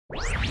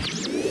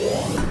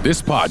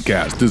This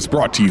podcast is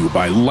brought to you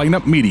by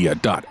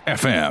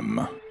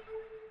lineupmedia.fm.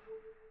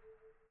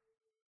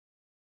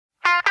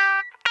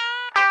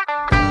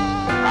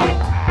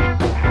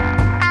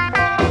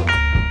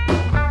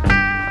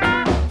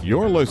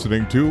 You're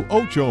listening to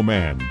Ocho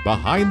Man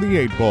Behind the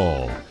Eight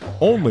Ball,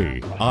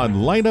 only on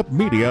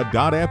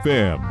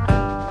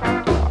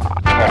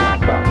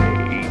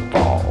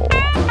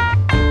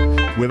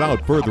lineupmedia.fm.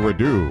 Without further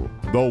ado,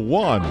 the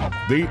one,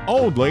 the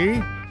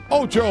only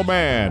Ocho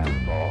Man.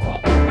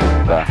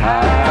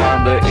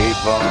 Behind the Eight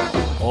Ball.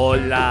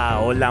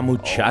 Hola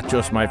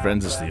muchachos, my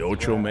friends. It's the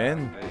Ocho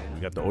Man.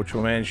 We got the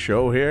Ocho Man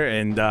show here,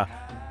 and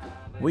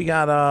we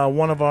got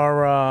one of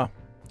our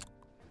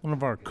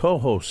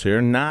co-hosts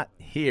here, not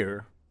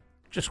here,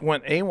 just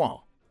went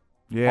AWOL.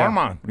 Yeah,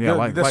 Armand,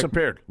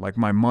 disappeared. Like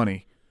my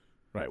money.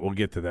 Right, we'll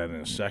get to that in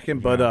a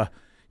second. But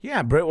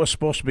Britt was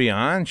supposed to be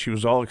on. She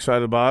was all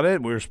excited about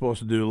it. We were supposed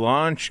to do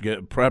lunch,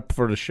 get prepped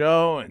for the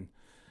show, and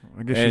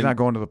I guess she's not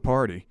going to the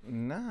party.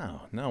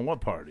 No,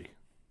 what party?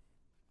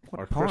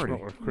 What party?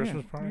 Our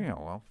Christmas party? Yeah,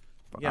 well.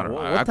 Yeah, I don't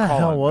know. what the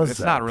hell was it's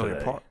that not really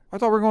today? a party. I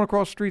thought we were going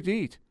across the street to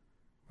eat.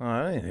 Oh,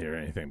 I didn't hear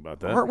anything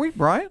about that. Aren't we,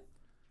 Brian?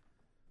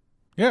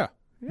 Yeah.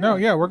 No,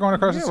 we're going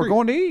across the street. We're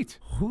going to eat.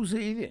 Who's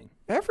eating?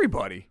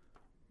 Everybody.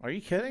 Are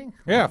you kidding?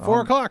 Yeah, 4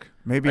 o'clock.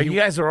 Maybe You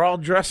guys are all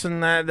dressed in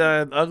that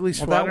ugly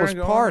sweater. that was and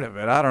going? part of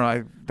it. I don't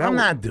know. I'm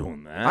not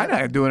doing that. I'm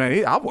not doing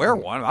it. I'll wear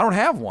one. I don't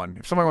have one.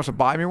 If somebody wants to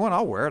buy me one,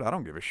 I'll wear it. I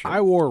don't give a shit. I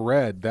wore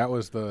red. That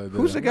was the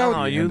Who's the guy? No,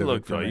 with the you end of it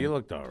looked for me? you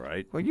looked all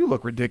right. Well, you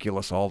look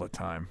ridiculous all the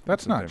time.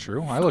 That's not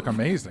true. I look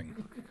amazing.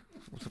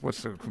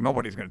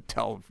 Nobody's going to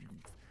tell.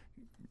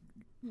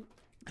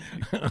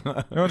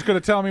 No one's going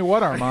to tell me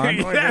what, Armand.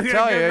 Yeah,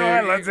 Go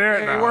ahead, let's hear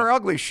it now. You wear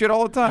ugly shit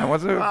all the time.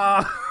 What's it?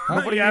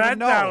 Nobody even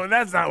knows.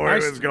 That's not where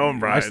it was going,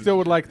 Brian. I still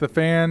would like the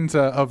fans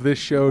of this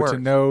show to Works.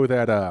 know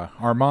that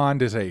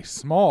Armand is a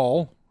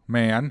small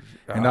man,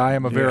 and I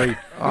am a very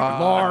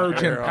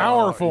large and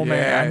powerful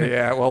man.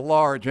 Yeah, well,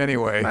 large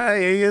anyway.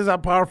 Hey, he is a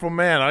powerful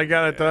man. I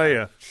gotta tell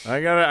you.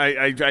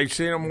 I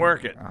seen him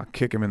work it. I'll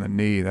kick him in the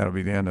knee. That'll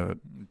be the end of it.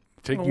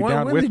 Take you When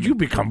down with did me. you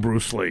become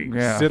Bruce Lee?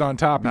 Yeah. Sit on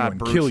top of you Not and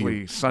Bruce kill Lee,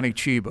 you. Sonny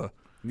Chiba.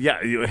 Yeah.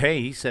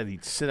 Hey, he said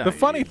he'd sit on The you.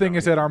 funny thing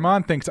is that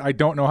Armand thinks I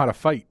don't know how to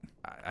fight.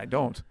 I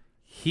don't.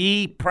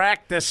 he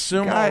practiced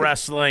sumo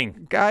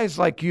wrestling. Guys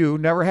like you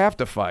never have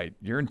to fight.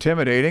 You're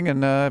intimidating,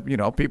 and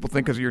people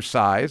think because of your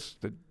size,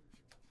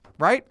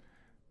 right?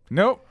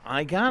 Nope.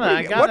 I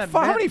gotta.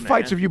 How many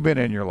fights have you been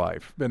in your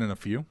life? Been in a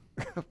few.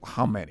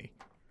 How many?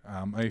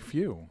 A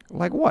few.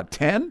 Like what?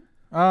 10?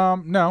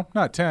 No,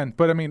 not 10.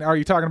 But I mean, are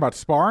you talking about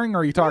sparring or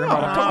are you talking No,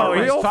 about I'm talking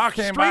No, real he's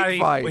talking street about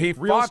fight. he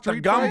Real fought the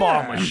street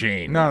gumball fight?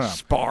 machine. No.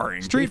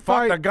 Sparring. He Street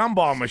fought fight. the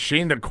gumball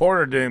machine. The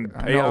quarter didn't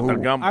pay know out the who.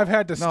 gumball. I've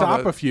had to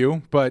stop a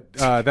few, but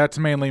that's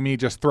mainly me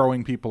just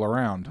throwing people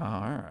around. Oh,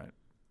 all right.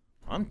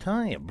 I'm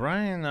telling you,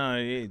 Brian.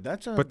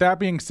 That's a. But that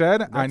being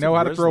said, I know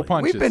how to throw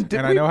grizzly. punches,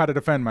 and I know how to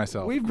defend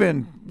myself. We've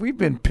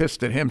been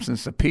pissed at him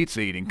since the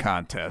pizza eating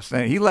contest,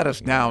 and he let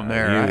us down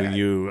there.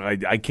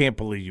 I can't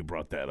believe you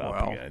brought that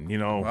up again.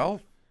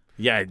 Well,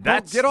 yeah,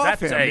 that's get off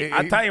that's him.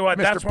 I'll tell you what.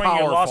 Mr. That's when you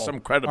lost Powerful. some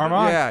credibility,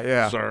 Armand.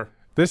 yeah. sir.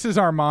 This is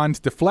Armand's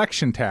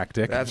deflection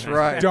tactic. That's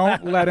right.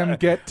 Don't let him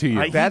get to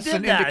you. He That's did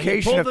an that. He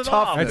indication pulled of it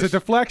off. toughness. It's a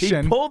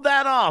deflection. He pulled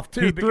that off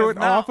too. He because threw it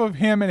now- off of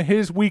him and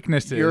his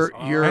weaknesses, You're-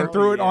 and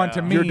threw it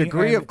onto me. Your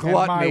degree and, of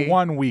gluttony, and my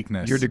one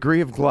weakness. Your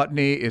degree of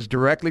gluttony is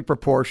directly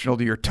proportional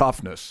to your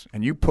toughness,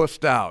 and you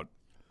pussed out.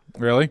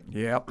 Really?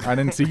 Yep. I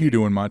didn't see you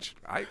doing much.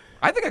 I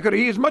think I could have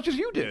eaten as much as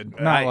you did.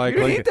 Not You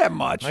likely. didn't eat that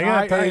much. I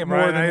gotta I tell ate you, more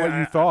Brian, than what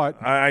you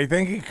thought. I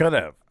think he could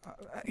have.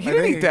 He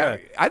didn't eat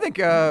that. I think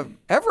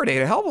Everett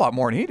ate a hell of a lot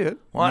more than he did.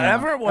 Well,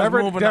 Everett was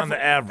moving on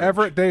the average.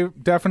 Everett, they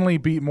definitely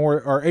beat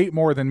more or ate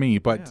more than me,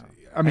 but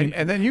I mean,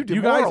 And then you guys,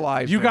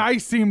 demoralized him.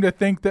 guys seem to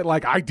think that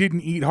like I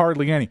didn't eat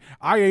hardly any.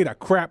 I ate a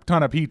crap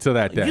ton of pizza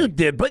that day. You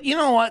did, but you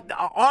know what?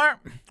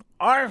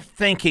 Our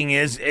thinking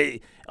is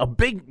a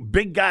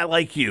big guy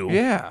like you.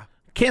 Yeah.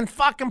 Can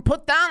fucking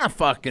put down a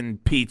fucking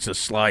pizza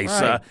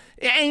slice. Right.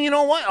 And you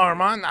know what,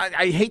 Armand?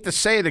 I hate to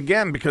say it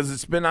again because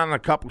it's been on a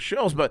couple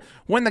shows, but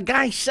when the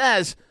guy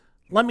says,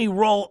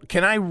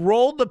 can I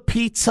roll the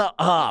pizza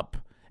up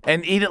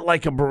and eat it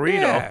like a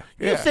burrito?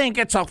 Yeah. You think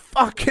it's a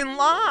fucking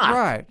lie.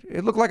 Right.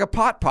 It looked like a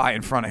pot pie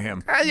in front of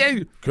him.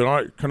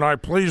 Can I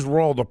please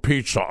roll the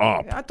pizza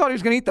up? I thought he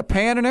was going to eat the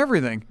pan and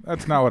everything.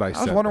 That's not what I I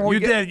said. was wondering what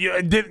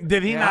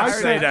Did he not I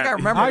say think I that?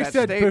 remember I that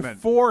said statement.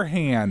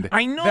 beforehand.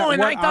 I know, that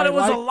and I what thought it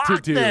was a like to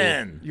lot do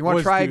then. You want to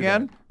was try do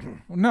that.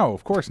 again? No,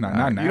 of course not.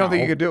 Not now. You don't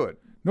think you could do it?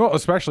 No,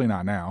 especially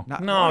not now.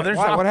 No, there's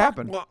Why? not. What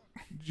happened? Well,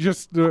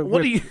 Just what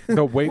with do you?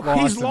 the weight loss.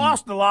 He's and-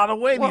 lost a lot of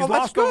weight. Well, He's that's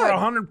lost good. over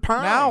 100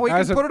 pounds. Now we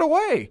As can a- put it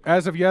away.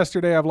 As of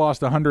yesterday, I've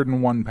lost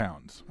 101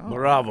 pounds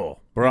Bravo,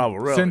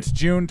 really. since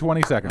June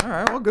 22nd. All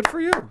right. Well, good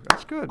for you.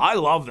 That's good. I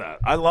love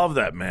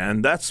that,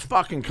 man. That's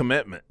fucking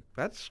commitment.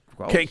 That's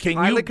Can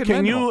highly you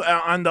commendable.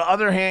 on the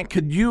other hand,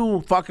 could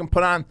you fucking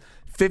put on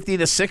 50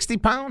 to 60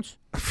 pounds?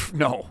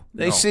 No.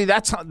 They see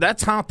that's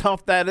how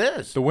tough that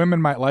is. The women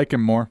might like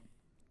him more.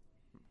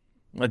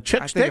 Chicks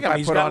I think dig if him. I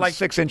He's put got on like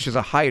 6 inches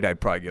of height,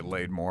 I'd probably get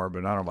laid more, but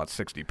I don't know about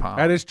 60 pounds.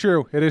 That is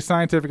true. It is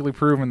scientifically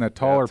proven that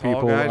taller tall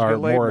people guys are get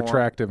laid more more.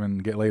 attractive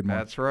and get laid more.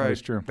 That's right. That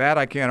is true. That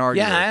I can't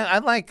argue with. Yeah,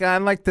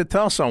 I'd like to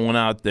tell someone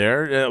out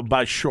there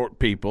about short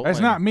people. That's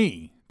and- not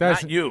me.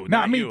 That's not you.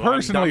 Not me you.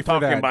 personally I'm for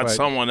talking that. about but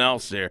someone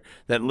else there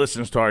that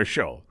listens to our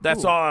show.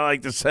 That's all I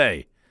like to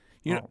say.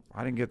 You know,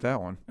 I didn't get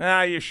that one.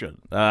 you should.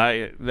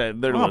 They're Well,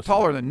 I'm listening.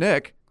 taller than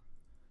Nick.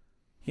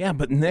 Yeah,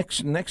 but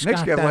Nick's Nick's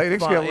got get that laid.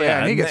 Nick's fun- get laid.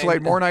 And he gets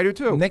laid more than I do,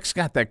 too. Nick's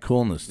got that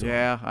coolness to him.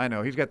 Yeah, I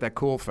know. He's got that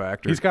cool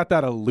factor. he's got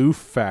that aloof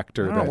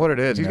factor. I don't know that, what it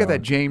is. you He's got know.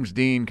 that James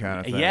Dean kind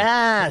of thing.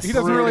 Yes. He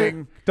doesn't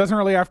brooding.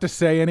 really have to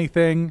say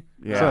anything.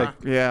 Yeah, It's like,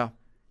 yeah.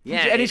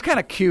 Yeah, And he's kind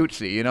of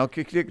cutesy, you know.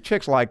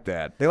 Chicks like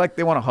that. They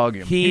want to hug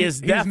him. He is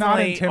he's not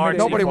definitely intimidating.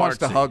 Nobody wants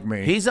to artsy-fartsy. hug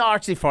me. He's an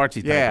artsy-fartsy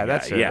type yeah, of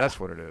that's guy. it. Yeah. That's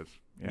what it is.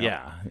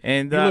 Yeah.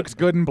 And he looks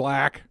good in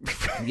black.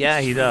 yeah,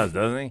 he does,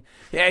 doesn't he?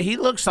 Yeah, he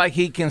looks like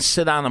he can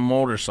sit on a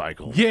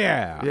motorcycle.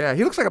 Yeah. Yeah,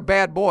 he looks like a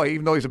bad boy,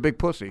 even though he's a big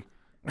pussy.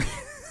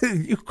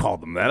 You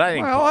called him that. I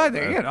didn't Well, call I him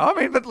think, that. you know, I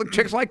mean, but look,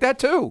 chicks like that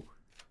too.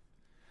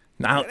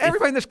 Now,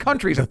 Everybody in this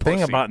country is a the thing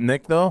pussy. about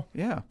Nick, though,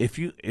 Yeah. if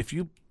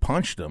you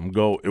punched him,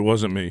 go, it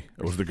wasn't me,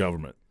 it was the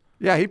government.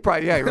 Yeah, he'd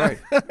probably. Yeah, you're right.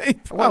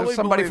 He'd Well, probably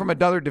somebody believe from it.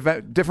 another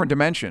different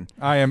dimension.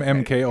 I am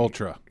MK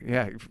Ultra.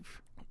 Yeah,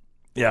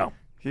 Yeah.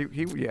 he.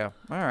 Yeah.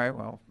 All right.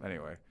 Well,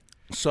 anyway,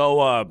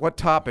 So, what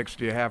topics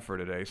do you have for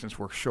today? Since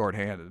we're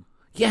shorthanded.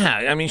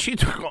 yeah, I mean, she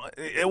took.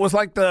 It was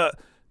like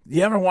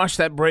you ever watch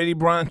that Brady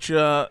Bunch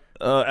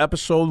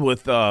episode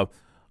with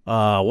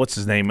what's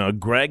his name?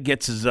 Greg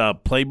gets his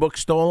playbook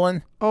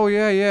stolen. Oh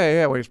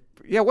yeah.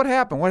 What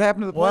happened? What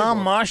happened to the Well,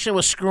 playbook? Marsha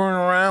was screwing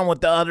around with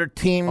the other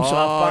team's. Oh,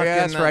 fucking, yeah,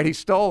 that's right. He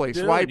stole. He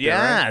dude, swiped it.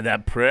 yeah, Right?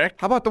 that prick.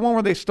 How about the one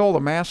where they stole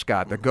the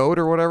mascot, the goat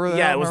or whatever?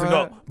 Yeah, it was the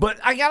Remember goat. But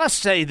I gotta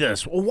say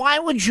this: why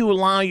would you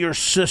allow your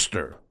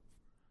sister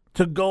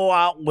to go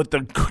out with the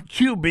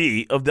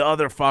QB of the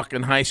other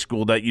fucking high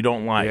school that you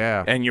don't like,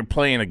 Yeah. and you're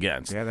playing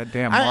against? Yeah, that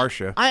damn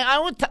Marsha.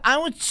 I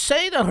would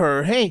say to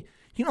her, hey.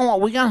 You know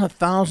what? We got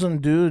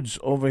 1,000 dudes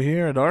over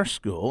here at our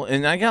school,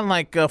 and I got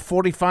like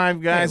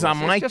 45 guys on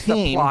my it's just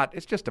team.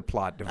 It's just a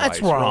plot device.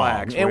 That's wrong.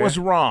 Relax, It will was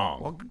ya?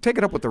 wrong. Well, take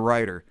it up with the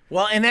writer.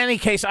 Well, in any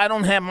case, I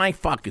don't have my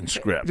fucking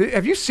script.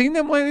 Have you seen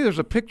them lately? There's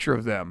a picture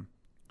of them.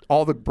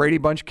 All the Brady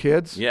Bunch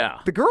kids. Yeah.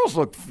 The girls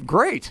look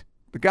great.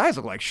 The guys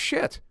look like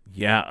shit.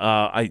 Yeah,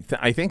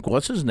 I think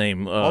what's his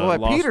name? Although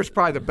lost- Peter's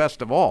probably the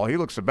best of all. He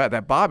looks the best.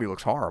 That Bobby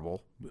looks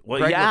horrible. Well,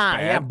 Greg looks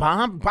yeah. bad.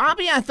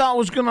 Bobby, I thought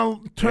was gonna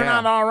turn Yeah.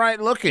 out all right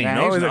looking. Man,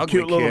 No, he's he's an a ugly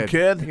cute little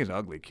kid. He's an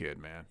ugly kid,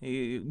 man.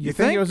 You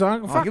think he was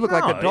ugly? Oh, Fuck he looked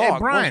like no. the dog. Hey,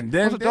 Brian,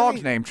 What's the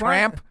dog's name?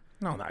 Brian- Tramp?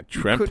 No, not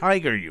Tramp. could-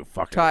 Tiger, you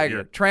fucking Tiger.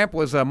 idiot. Tramp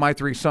was My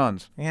Three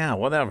Sons. Yeah,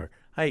 whatever.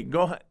 Hey,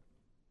 go ahead.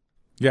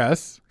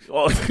 Yes.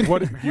 Oh,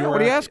 What you What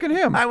are you asking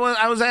him? I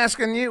was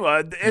asking you.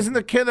 Isn't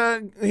the kid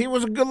he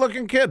was a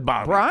good-looking kid,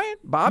 Bobby? Brian?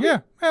 Bobby? Yeah.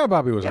 Yeah,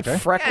 Bobby was He had okay.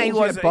 freckles. Yeah, he he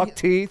was- had buck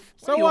teeth.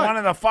 So you what?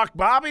 wanted to fuck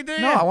Bobby, did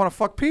you? No, I want to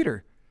fuck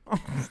Peter.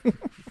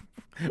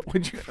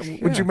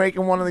 Would you make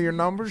him one of your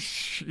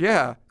numbers?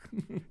 Yeah.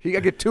 I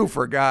get 2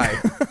 for a guy.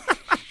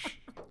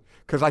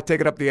 Because I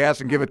take it up the ass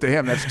and give it to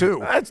him. That's 2.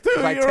 That's 2,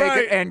 'Cause I you're take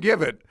right. it and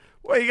give it.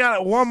 Well, you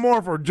got one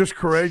more for just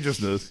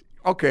courageousness.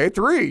 Okay,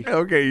 3.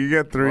 Okay, you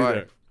get 3 Boy,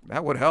 there.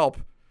 that would help.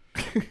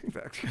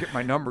 Get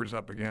my numbers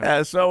up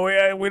again. So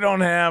we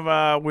don't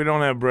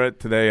have Brett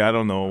today. I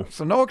don't know.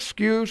 So no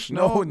excuse,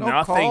 No, no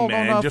nothing, call,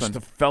 man. no nothing.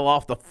 Just fell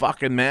off the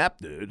fucking map,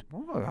 dude.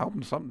 Well, I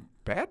hope something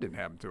bad didn't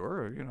happen to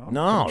her. You know,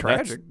 No, something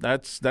tragic.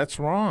 that's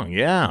wrong.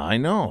 Yeah, I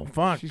know.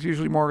 Fuck. She's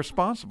usually more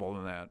responsible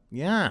than that.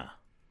 Yeah.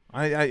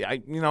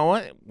 I you know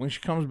what? When she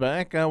comes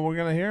back, we're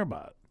gonna hear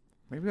about it.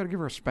 Maybe we got to give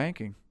her a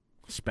spanking.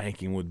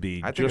 Spanking would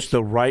be I think just it's-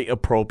 the right,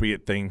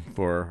 appropriate thing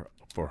for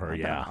her.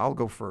 Yeah. I'll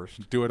go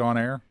first. Do it on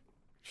air.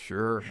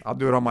 Sure, I'll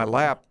do it on my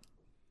lap.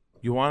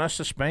 You want us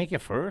to spank you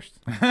first?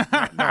 No,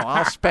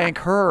 I'll spank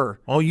her.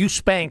 Oh, you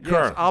spank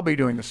her. Yes, I'll be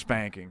doing the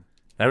spanking.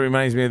 That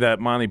reminds me of that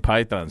Monty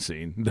Python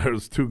scene.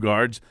 There's 2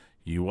 guards.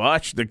 You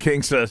watch. The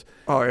king says,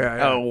 Oh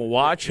yeah.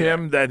 watch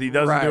him that he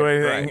doesn't Right, do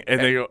anything, right.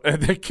 and they go,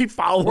 and they keep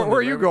following. Where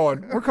are him. you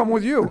going? We're coming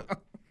with you.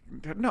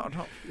 No.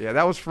 Yeah,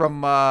 that was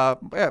from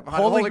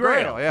Holy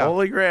Grail. Yeah.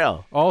 Holy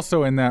Grail.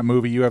 Also in that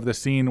movie, you have the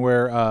scene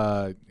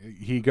where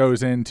he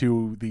goes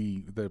into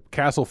the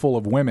castle full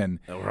of women,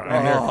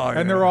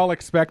 and they're all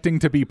expecting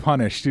to be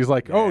punished. He's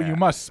like, "Oh, you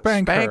must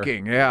spank her."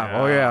 Spanking.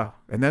 Yeah. Oh yeah.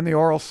 And then the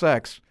oral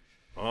sex.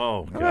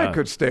 Oh, That God.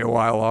 could stay a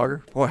while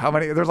longer. Boy, how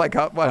many? There's like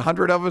what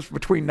 100 of us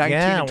between 19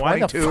 Yeah, and why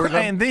the 22 or fuck?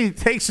 something. And then he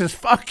takes his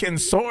fucking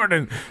sword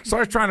and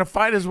starts trying to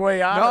fight his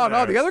way out.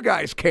 No, the other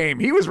guys came.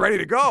 He was ready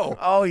to go.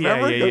 Oh, yeah,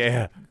 Remember? yeah,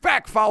 yeah.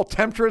 Back, foul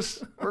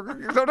temptress.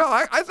 So, no,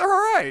 I said, all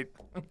right.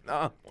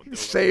 No.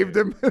 Saved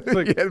him.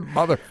 like- Yeah,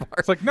 motherfucker.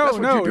 It's like, no, That's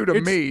what no, you do to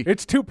it's, me.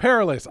 It's too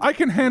perilous. I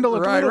can handle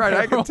it. Right.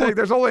 I can take.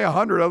 There's only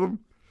 100 of them.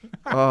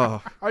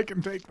 Oh, I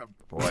can take them.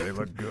 boy, they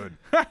look good.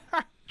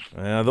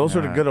 Yeah, those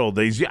are the good old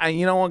days. Yeah,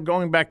 you know what?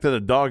 Going back to the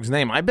dog's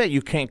name, I bet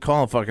you can't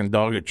call a fucking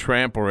dog a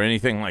tramp or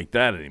anything like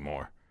that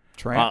anymore.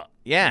 Tramp.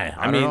 Yeah,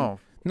 I mean, don't know.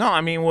 no,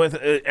 I mean with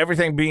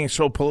everything being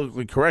so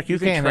politically correct, you You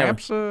think can't have.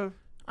 tramps?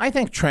 I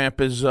think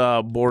tramp is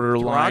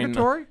borderline.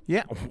 Derogatory?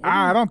 Yeah.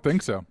 I don't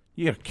think so.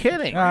 You're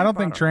kidding. I don't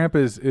think tramp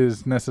is I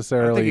think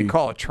necessarily. you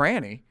call it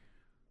tranny.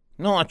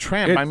 No, a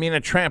tramp. I mean a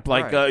tramp.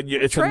 Like Right.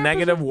 it's Tramp a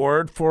negative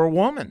word for a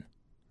woman.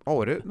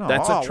 Oh, it is? No.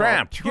 That's a well,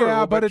 tramp. true,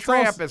 Yeah, but it's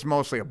tramp also- is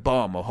mostly a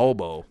bum, a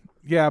hobo.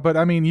 Yeah, but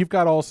I mean, you've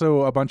got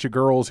also a bunch of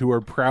girls who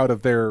are proud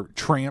of their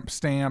tramp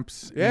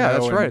stamps. Yeah,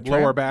 that's and right, Lower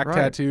tramp, back right.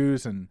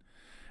 tattoos and.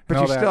 But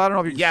all you that. still, I don't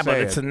know if you Yeah, can but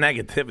say it's it. a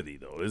negativity,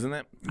 though, isn't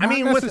it? I Not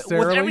mean, with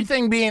necessarily.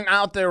 everything being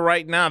out there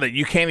right now that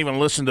you can't even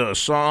listen to a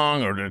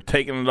song or they're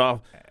taking it off.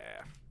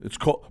 It's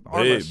cold.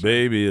 Hey, listen.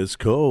 baby, it's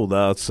cold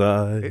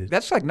outside.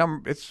 That's like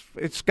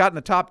it's gotten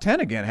the top 10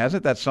 again,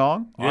 hasn't it, that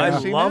song? You I ever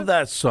seen love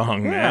that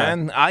song, Yeah.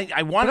 man.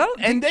 I want But I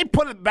don't and they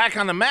put it back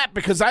on the map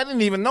because I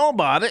didn't even know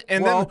about it.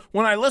 And then Well-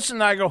 when I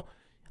listened, I go,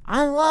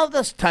 I love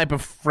this type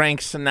of Frank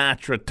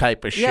Sinatra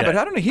type of shit. Yeah, but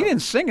I don't know. He didn't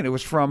sing it. It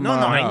was from. No,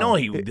 I know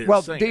he didn't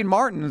Well, sing Dean it.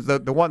 Martin is the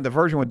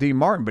version with Dean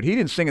Martin, but he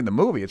didn't sing in the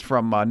movie. It's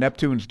from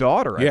Neptune's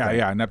Daughter. I think.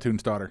 Yeah,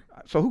 Neptune's Daughter.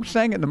 So who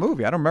sang it in the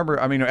movie? I don't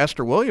remember. I mean,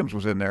 Esther Williams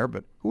was in there,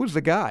 but who was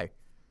the guy?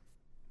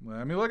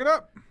 Let me look it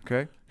up.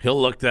 Okay.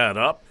 He'll look that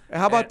up.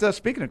 How about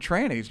speaking of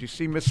trannies? You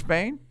see Miss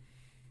Spain?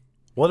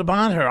 What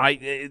about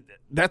her?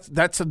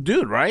 That's a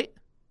dude, right?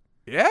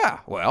 Yeah.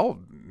 Well,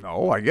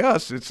 no, I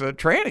guess it's a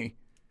tranny.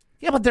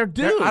 Yeah, but they're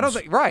dudes. I don't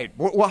think. Right.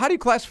 Well, how do you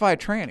classify a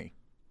tranny?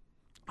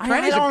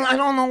 I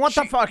don't know what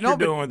the fuck No, you're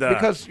doing with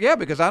that.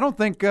 Because I don't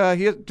think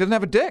he doesn't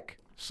have a dick.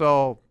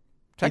 So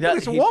technically,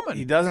 it's a woman.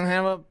 He doesn't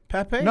have a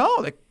Pepe?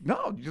 No,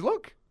 you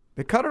look.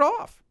 They cut it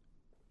off.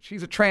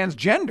 She's a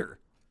transgender.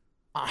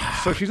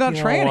 So she's not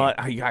You know tranny. what?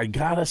 I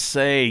gotta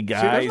say,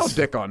 guys. there's no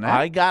dick on that.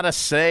 I gotta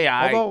say,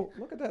 Although,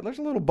 look at that. There's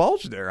a little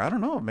bulge there. I don't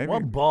know. Maybe.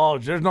 what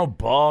bulge? There's no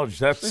bulge.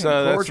 That's Thing,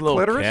 that's George a little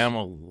clitoris?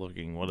 camel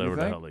looking, whatever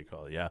the think? hell they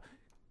call it. Yeah.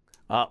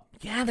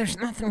 Yeah, there's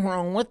nothing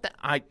wrong with that.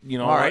 All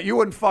what? right, you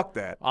wouldn't fuck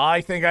that.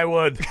 I think I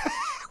would.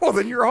 Well,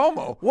 then you're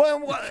homo.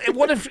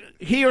 what if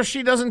he or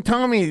she doesn't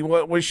tell me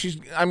what she's?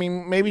 I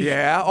mean, maybe.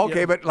 Yeah,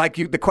 okay, but like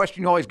the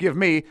question you always give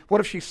me, what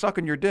if she's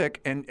sucking your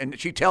dick and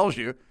she tells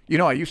you,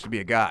 I used to be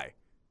a guy?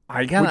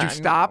 Would you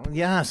stop?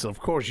 Yes, of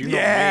course. You know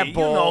Yeah, me. You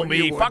Bull, know me.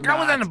 you would Fuck, I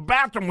was not. in the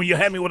bathroom when you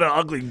had me with an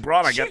ugly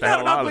broad. I She's got the not hell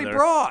an out ugly of there.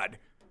 broad.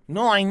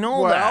 No, I know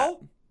Well?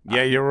 that.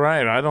 Yeah, you're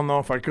right. I don't know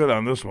if I could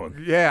on this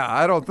one. Yeah,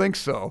 I don't think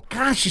so.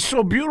 God, she's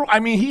so beautiful. I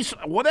mean, he's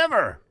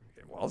whatever.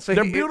 Well,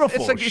 They're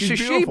beautiful. It's She's a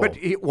she, beautiful. but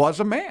it was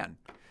a man.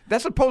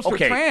 That's opposed to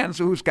Okay. a trans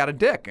who's got a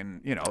dick and,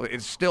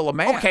 is still a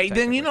man. Okay,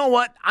 then you know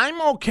what? I'm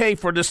okay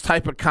for this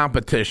type of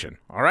competition.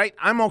 All right?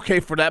 I'm okay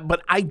for that.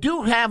 But I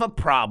do have a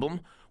problem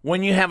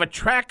when you have a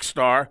track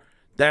star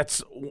that's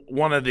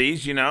one of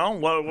these, I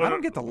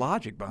don't get the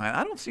logic behind it.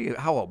 I don't see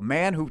how a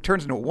man who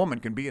turns into a woman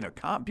can be in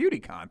a beauty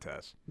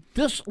contest.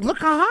 Just look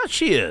how hot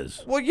she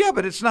is. Well, yeah,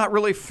 but it's not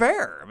really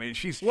fair. I mean,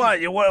 she's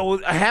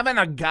Having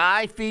a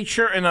guy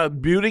feature in a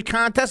beauty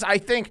contest, I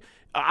think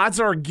odds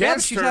are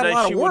against she's her had a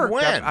lot that she of work.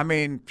 would win. I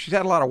mean, she's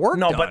had a lot of work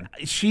no, done.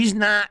 but she's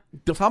not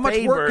the How much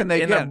work favorite can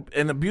they get?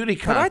 in a beauty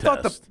But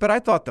contest. I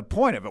thought the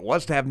point of it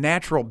was to have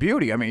natural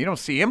beauty. I mean, you don't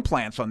see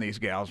implants on these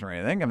gals or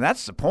anything. I mean,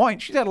 that's the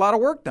point. She's had a lot of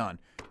work done.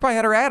 Probably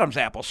had her Adam's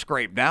apple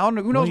scraped down.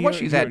 Who knows what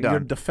she's had You're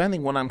done?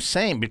 defending what I'm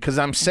saying because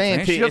I'm saying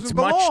saying to she you, doesn't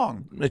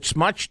belong. it's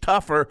much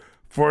tougher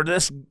for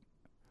this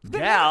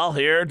gal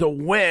here to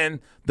win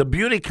the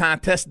beauty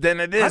contest than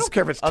it is I don't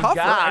care if it's a tougher.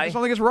 guy. I just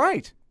don't think it's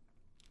right.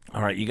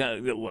 All right, you got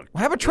to look.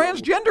 Have a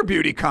transgender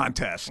beauty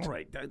contest. All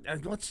right,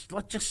 let's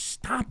just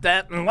stop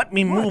that and let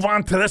me move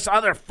on to this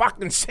other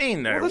fucking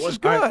scene there. Well, this is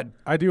What's- good.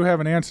 I do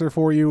have an answer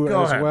for you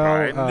Go as ahead, well.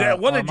 Brian. Yeah,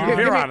 what did you Armand.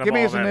 hear out of Give me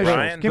all his that, initials.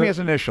 Brian? Give me his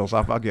initials.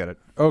 I'll get it.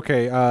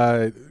 Okay,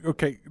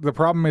 okay. The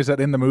problem is that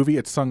in the movie,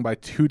 it's sung by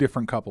two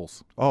different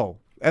couples. Oh,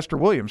 Esther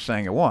Williams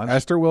sang it once.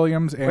 Esther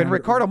Williams and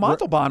Ricardo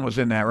Montalban was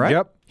in that, right?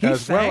 Yep, He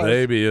as well sang as-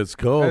 Baby, it's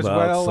cold as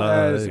well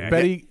as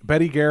outside.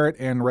 Betty Garrett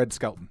and Red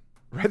Skelton.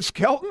 Red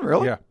Skelton,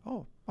 really? Yeah.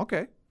 Oh,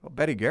 okay. Well,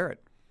 Betty Garrett.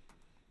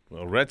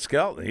 Well, Red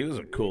Skelton, he was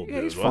a cool Yeah,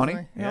 dude. he's wasn't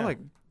funny.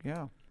 he?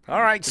 Yeah.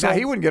 All right, so Now,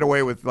 he wouldn't get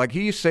away with, like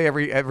he used to say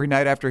every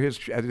night after at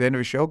the end of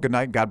his show, good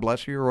night, God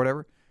bless you, or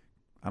whatever.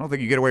 I don't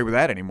think you get away with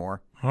that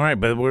anymore. all right,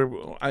 but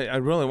I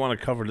really want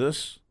to cover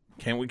this.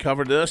 Can we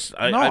cover this?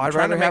 No, I'd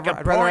rather have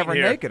her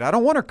naked. I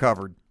don't want her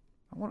covered.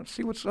 I want to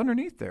see what's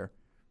underneath there.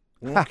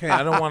 Okay,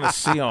 I don't want to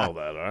see all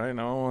that. All right, I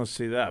don't want to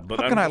see that. But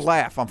How can I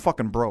laugh? I'm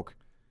fucking broke.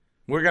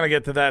 We're gonna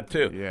get to that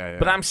too. Yeah.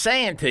 But I'm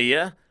saying to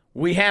you,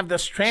 we have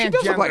this transgender. She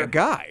does look like a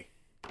guy.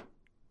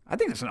 I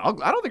think it's an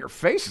ugly. I don't think her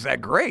face is that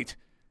great.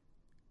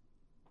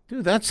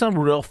 Dude, that's some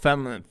real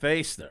feminine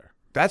face there.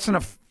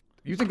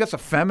 You think that's a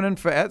feminine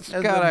face? That's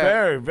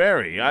very,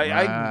 very.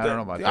 I don't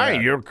know about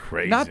that. You're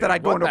crazy. Not that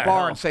I'd go What into a the bar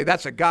hell? and say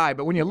that's a guy,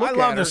 but when you look I at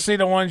love her, to see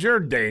the ones you're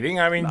dating.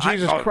 I mean,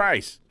 Jesus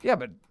Christ. Yeah,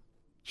 but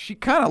she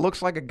kind of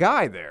looks like a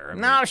guy there. I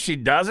mean, No, she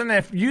doesn't.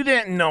 If you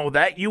didn't know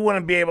that, you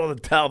wouldn't be able to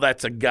tell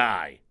that's a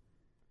guy.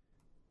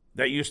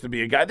 That used to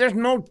be a guy. There's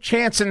no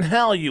chance in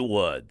hell you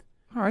would.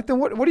 All right, then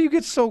what do you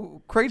get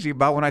so crazy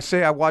about when I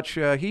say I watch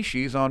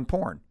he/she's on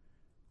porn?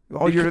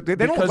 Oh, they don't look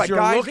Because like you're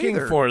guys looking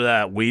either. for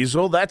that,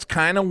 Weasel. That's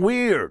kind of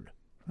weird.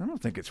 I don't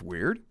think it's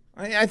weird.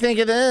 I think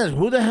it is.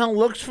 Who the hell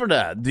looks for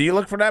that? Do you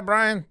look for that,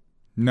 Brian?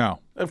 No.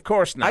 Of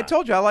course not. I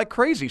told you I like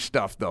crazy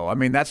stuff, though. I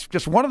mean, that's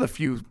just one of the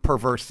few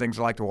perverse things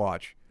I like to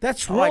watch.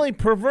 That's really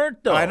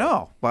pervert, though. I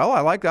know. Well,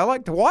 I like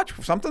to watch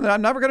something that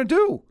I'm never going to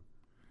do.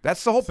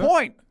 That's the whole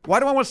point. Why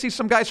do I want to see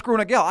some guy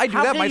screwing a gal? I do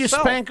that myself. How can you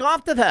spank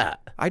off to that?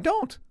 I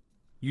don't.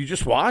 You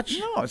just watch?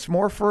 No, it's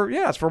more for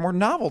more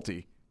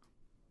novelty.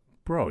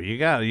 Bro, you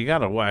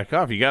gotta whack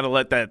off. You gotta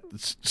let that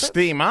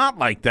steam out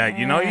like that.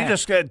 You know, you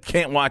just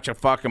can't watch a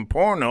fucking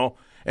porno.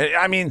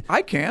 I mean,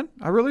 I can.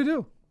 I really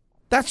do.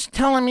 That's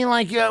telling me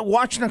like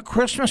watching a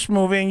Christmas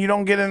movie and you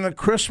don't get in the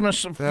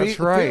Christmas. That's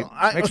right.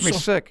 Makes me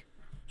sick.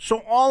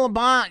 So all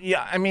about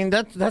I mean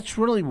that's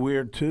really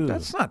weird too.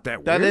 That's not that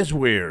weird. That is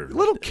weird.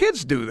 Little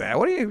kids do that.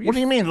 What do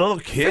you mean, little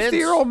kids?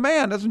 50-year-old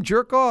man doesn't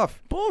jerk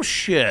off.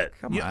 Bullshit.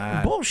 Come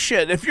on.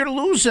 Bullshit. If you're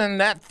losing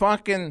that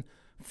fucking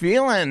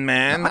feeling,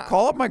 man, I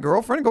call up my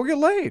girlfriend and go get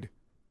laid.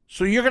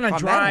 So you're gonna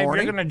drive.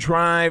 You're gonna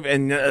drive,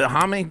 and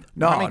how many?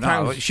 No,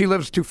 times? She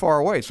lives too far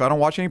away, so I don't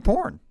watch any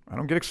porn. I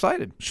don't get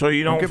excited. So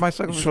you don't get my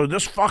second. So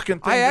this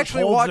fucking thing I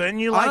actually holds watched. in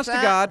you like honest that?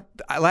 to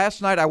God,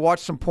 last night I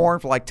watched some porn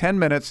for like 10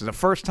 minutes. It's the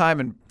first time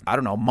in I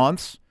don't know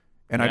months,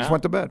 and I just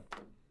went to bed.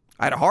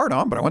 I had a hard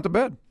on, but I went to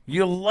bed.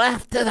 You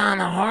left it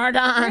on a hard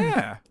on.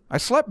 Yeah, I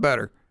slept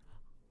better.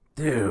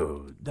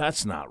 Dude,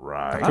 that's not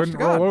right. I couldn't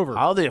roll over.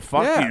 How the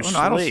fuck do you sleep?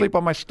 I don't sleep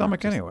on my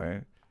stomach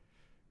anyway.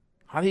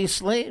 How do you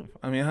sleep?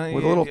 I mean,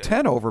 with a little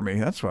tent over me.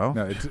 That's well.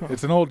 No,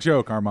 it's an old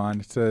joke,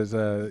 Armand. It says,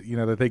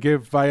 that they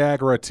give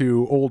Viagra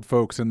to old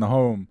folks in the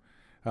home,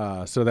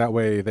 so that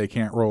way they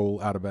can't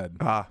roll out of bed.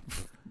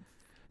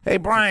 Hey,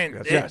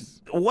 Brian.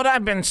 Yes. What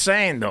I've been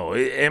saying though,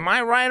 am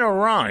I right or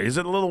wrong? Is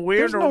it a little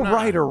weird? There's or no not?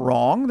 right or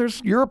wrong.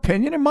 There's your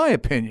opinion and my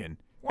opinion.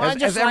 Well,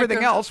 as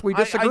everything else, we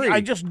disagree.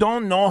 I just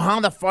don't know how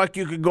the fuck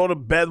you could go to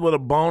bed with a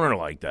boner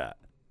like that.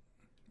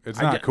 It's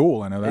not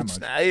cool. I know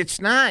that much. It's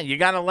not. You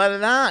got to let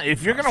it out.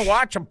 If you're going to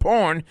watch a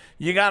porn,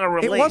 you got to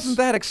release. It wasn't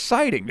that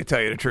exciting, to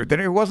tell you the truth.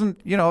 And it wasn't,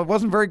 it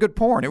wasn't very good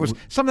porn. It was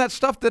some of that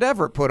stuff that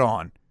Everett put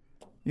on,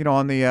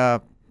 on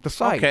the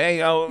site. Okay.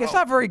 It's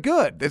not very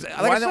good.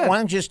 Why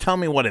don't you just tell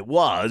me what it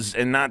was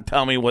and not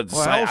tell me what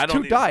site? Well, it was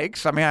two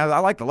dykes. I mean, I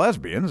like the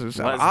lesbians.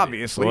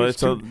 Obviously. Well,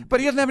 but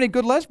he doesn't have any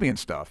good lesbian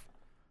stuff.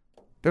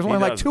 There's only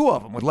like two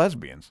of them with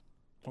lesbians.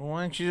 Well,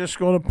 why don't you just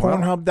go to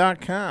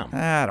Pornhub.com?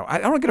 I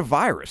don't get a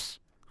virus.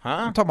 Huh?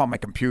 I'm talking about my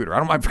computer. I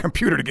don't have a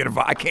computer to get a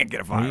virus. I can't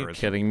get a virus. Are you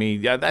kidding me?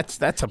 Yeah, that's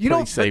a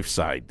pretty safe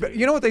site. But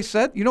you know what they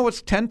said? You know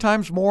what's 10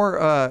 times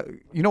more?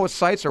 You know what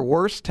sites are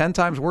worse? 10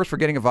 times worse for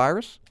getting a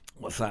virus?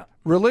 What's that?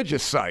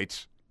 Religious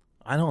sites.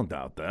 I don't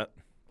doubt that.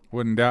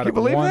 Wouldn't doubt You it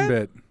believe one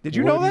that? bit. Did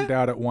you know Wouldn't that?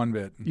 doubt it one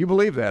bit. You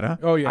believe that, huh?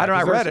 Oh, yeah.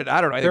 I read it.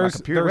 I don't know anything about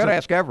computer. We had to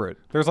ask Everett.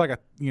 There's like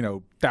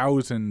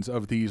thousands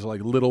of these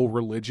like little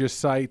religious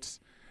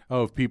sites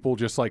of people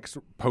just like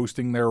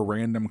posting their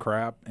random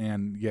crap,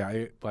 and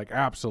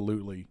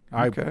absolutely,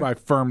 Okay. I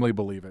firmly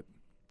believe it.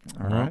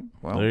 All right.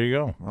 Well, there you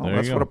go. Well,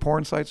 that's what a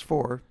porn site's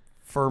for.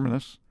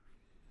 Firmness.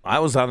 I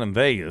was out in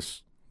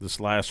Vegas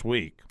this last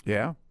week.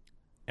 Yeah.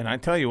 And I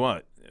tell you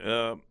what,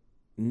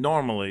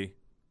 normally,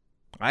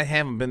 I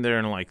haven't been there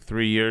in like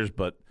 3 years,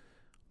 but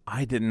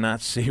I did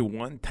not see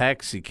one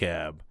taxi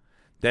cab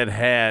that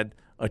had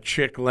a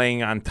chick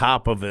laying on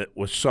top of it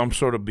with some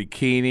sort of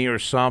bikini or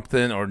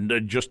something, or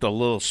just a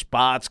little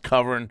spots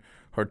covering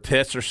her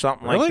tits or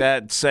something like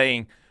that,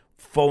 saying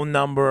phone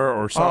number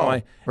or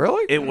something.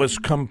 Really? It was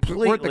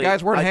completely. The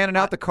guys weren't handing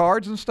out the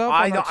cards and stuff?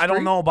 I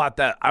don't know about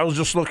that. I was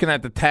just looking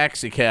at the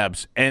taxi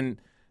cabs, and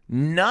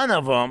none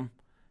of them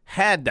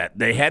had that.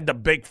 They had the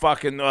big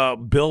fucking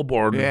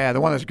billboard. Yeah,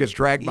 the one that gets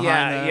dragged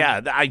behind.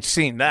 Yeah, I'd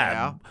seen that.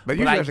 Yeah. But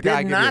usually I there's a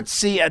guy did not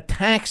see a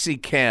taxi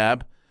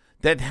cab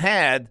that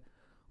had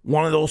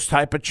one of those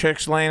type of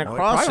chicks laying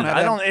across it.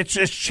 It's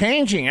just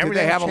changing. Did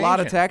they have a lot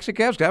of taxi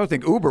cabs? I would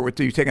think Uber would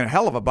be taking a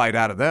hell of a bite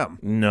out of them.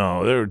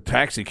 No, their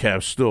taxi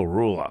cabs still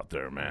rule out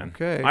there, man.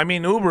 Okay. I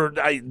mean,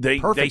 Uber, they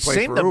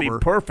seem to be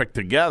perfect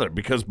together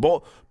because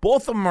both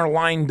of them are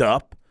lined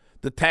up.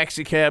 The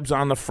taxi cabs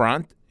on the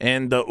front,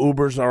 and the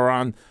Ubers are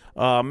on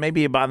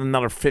maybe about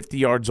another 50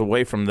 yards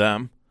away from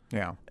them.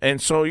 Yeah.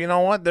 And so, you know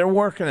what? They're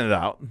working it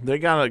out. They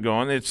got it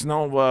going. It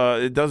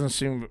doesn't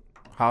seem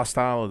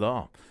hostile at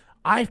all.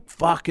 I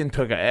fucking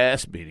took an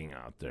ass beating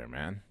out there,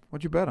 man.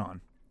 What'd you bet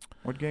on?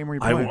 What game were you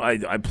playing?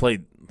 I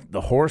played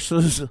the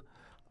horses.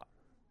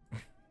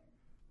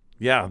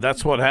 Yeah,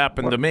 that's what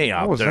happened to me out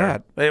there. What was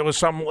that? It was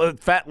some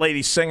fat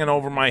lady singing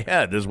over my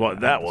head is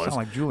what that was. Sound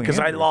like Julie Because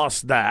I Andrews.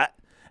 lost that.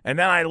 And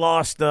then I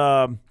lost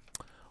on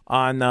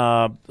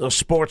a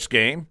sports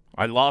game.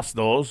 I lost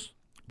those.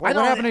 What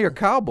happened to your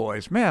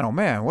Cowboys? Man, oh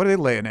man, what did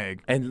they lay an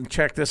egg? And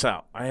check this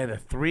out. I had a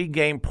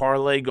 3-game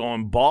parlay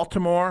going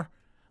Baltimore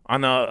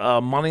on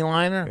a money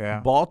liner. Yeah.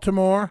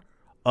 Baltimore.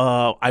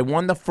 I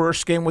won the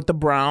first game with the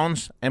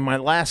Browns, and my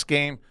last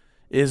game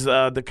is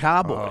the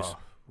Cowboys.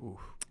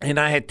 And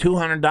I had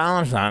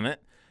 $200 on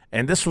it,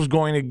 and this was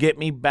going to get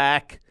me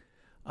back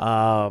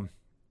 $870.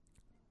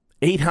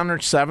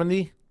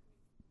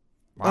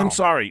 Wow. I'm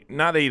sorry,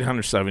 not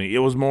 $870. It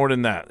was more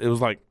than that. It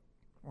was like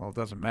Well, it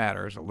doesn't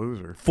matter. It's a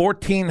loser.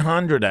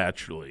 1,400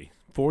 actually.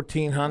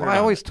 1,400. Well, I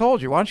always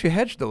told you, why don't you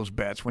hedge those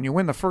bets? When you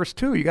win the first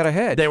two, you got to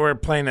hedge. They were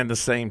playing at the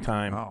same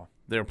time. Oh.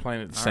 They were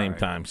playing at the same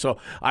time. So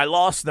I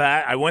lost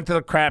that. I went to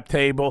the crap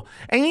table,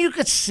 and you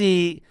could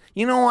see,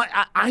 you know what?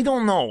 I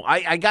don't know.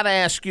 I got to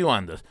ask you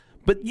on this.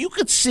 But you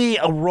could see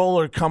a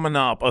roller coming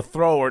up, a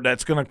thrower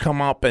that's going to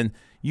come up, and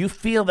you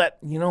feel that,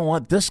 you know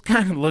what? This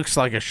guy looks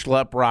like a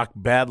schlep rock,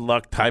 bad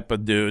luck type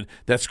of dude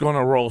that's going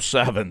to roll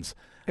sevens.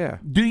 Yeah.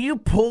 Do you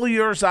pull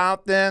yours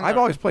out then? I've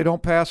always played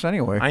don't pass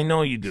anyway. I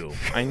know you do.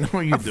 I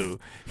know you do.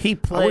 He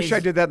plays. I wish I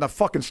did that in the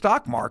fucking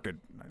stock market.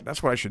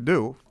 That's what I should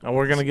do. Oh,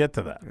 we're going to get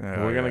to that.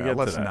 We're going to get to that.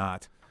 Let's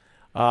not.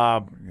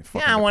 Yeah,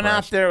 I went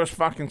out there. It was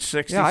fucking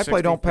 60. Yeah, I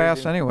play don't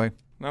pass anyway.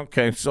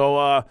 Okay, so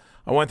I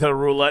went to the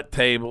roulette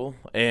table,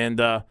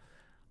 and I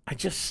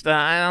just,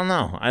 I don't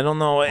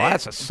know. Well,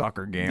 that's a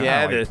sucker game. Yeah,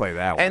 I don't like to play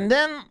that one. And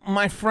then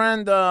my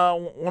friend,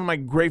 one of my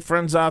great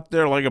friends out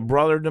there, like a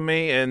brother to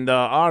me, and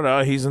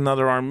Ara, he's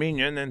another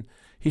Armenian, and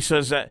he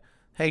says that,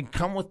 hey,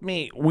 come with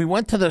me. We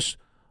went to this,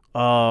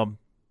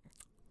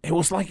 it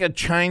was like a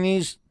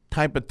Chinese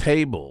type of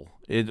table.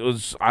 It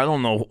was, I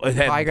don't know. It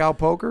had Paigal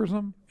poker or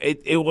something?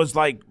 It was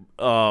like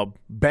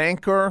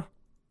banker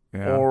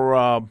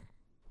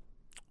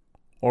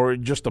or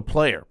just a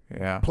player.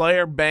 Yeah.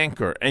 Player,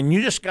 banker. And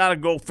you just got to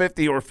go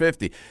 50 or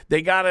 50.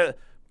 They got to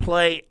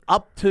play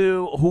up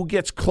to who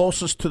gets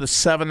closest to the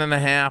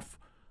 7.5,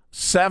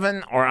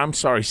 7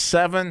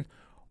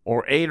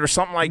 or 8 or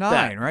something like 9,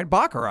 that. right?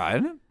 Baccarat,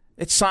 isn't it?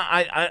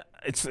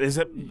 Is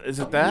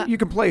it that? You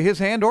can play his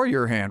hand or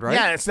your hand, right?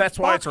 Yeah, that's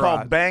why it's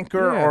called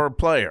banker or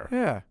player.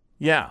 Yeah.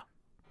 Yeah.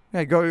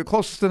 Yeah, go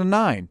closest to the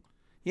 9.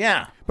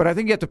 Yeah. But I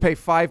think you have to pay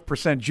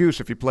 5% juice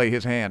if you play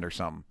his hand or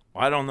something.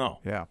 I don't know.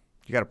 Yeah.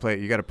 You got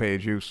to pay a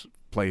juice,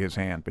 play his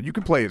hand. But you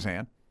can play his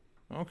hand.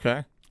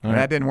 Okay. And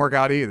that didn't work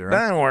out either.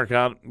 That didn't work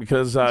out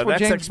because that's an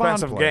James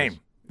expensive Bond plays. game.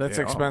 That's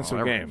Yeah,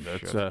 expensive game.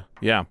 shit. That's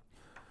yeah.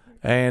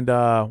 And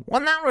well,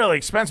 not really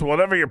expensive.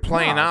 Whatever you're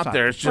playing No, it's out not.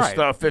 there, it's just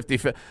Right.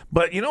 50-50.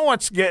 But you know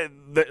what's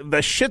the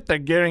shit they're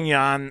getting you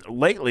on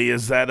lately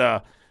is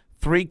that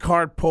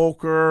 3-card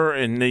poker,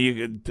 and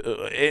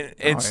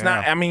it's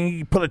not. I mean,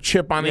 you put a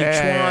chip on each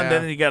one,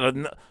 then you got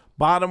a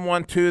bottom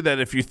one too. That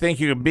if you think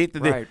you can beat the,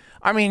 Right.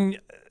 I mean,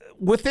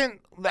 within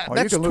that, you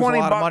that's can lose a $20.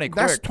 lot of money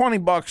That's quick.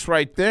 $20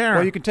 right there.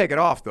 Well, you can take it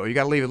off, though. You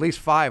got to leave at least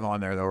 5 on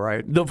there, though,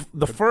 right? The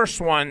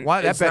first one,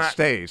 Why, that is bet not-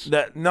 stays.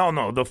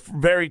 The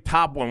very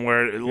top one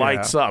where it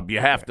lights up. You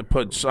have to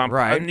put something.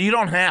 Right. And you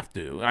don't have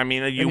to. I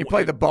mean, And you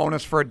play the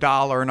bonus for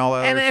 $1 and all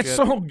that and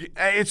other shit.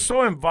 it's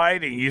so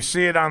inviting. You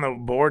see it on the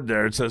board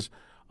there. It says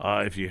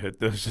if you hit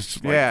this,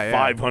 it's like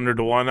 500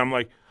 to 1. I'm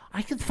like,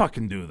 I could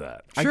fucking do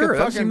that. I Sure, could that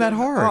fucking seemed that do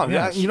hard. Oh,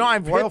 Yes. You know,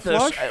 I've Royal hit this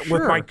flush? with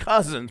Sure. my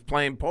cousins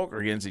playing poker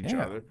against each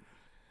other.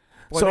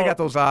 Boy, So- they got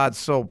those odds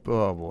so,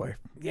 oh, boy.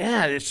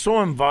 Yeah, it's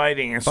so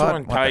inviting and But so what the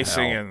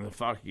enticing, hell? and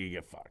fuck, you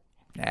get fucked.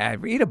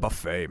 Eat a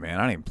buffet, man.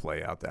 I don't even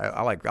play out there.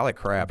 I like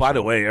crap. By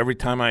the way, every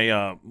time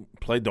I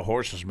played the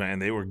horses, man,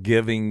 they were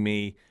giving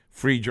me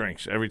free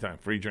drinks every time.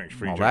 Free drinks.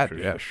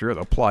 Yeah, sure.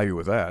 They'll ply you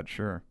with that,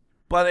 sure.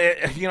 But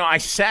I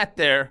sat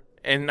there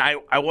and I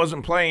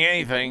wasn't playing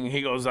anything.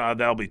 He goes,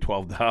 that'll be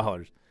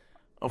 $12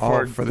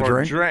 for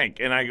the drink?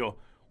 And I go,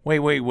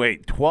 wait,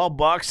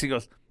 $12? He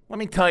goes, let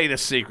me tell you the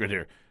secret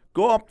here.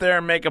 Go up there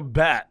and make a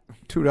bet,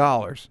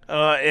 $2.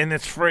 and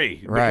it's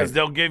free Right. because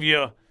they'll give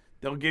you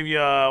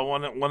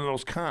one of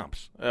those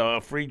comps,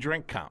 a free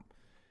drink comp.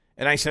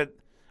 And I said,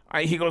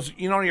 he goes,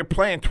 you're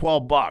playing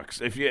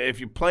 $12. If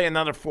you play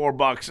another $4,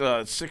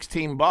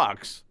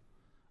 $16,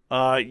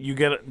 you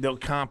get they'll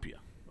comp you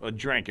a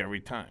drink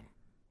every time.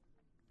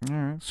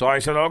 So I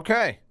said,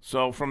 okay.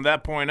 So from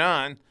that point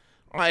on,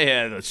 I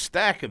had a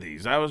stack of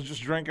these. I was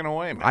just drinking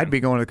away, man. I'd be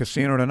going to the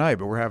casino tonight,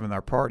 but we're having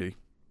our party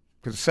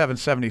because it's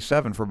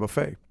 $7.77 for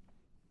buffet.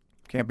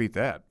 Can't beat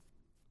that.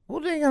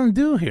 What are they going to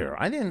do here?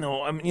 I didn't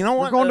know. I mean, you know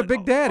what? We're going to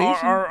Big Daddy's.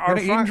 Gonna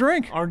eat and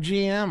drink. Our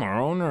GM, our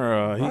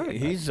owner,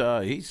 he's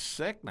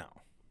sick now.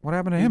 What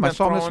happened to He's him? I been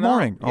saw him this throwing up.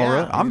 morning. Yeah, Oh,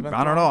 really? he's been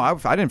I don't know.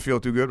 I didn't feel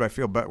too good, but I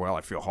feel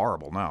I feel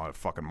horrible now at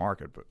fucking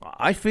market. But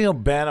I feel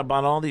bad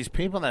about all these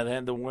people that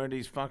had to wear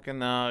these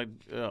fucking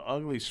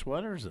ugly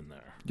sweaters in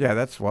there. yeah,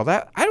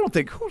 I don't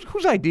think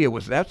whose idea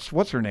was that?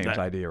 What's her name's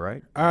idea,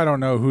 right? I don't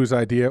know whose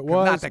idea it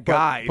was. Not the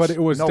guy's. But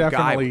it was No guy.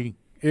 definitely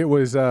it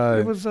was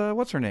It was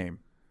what's her name?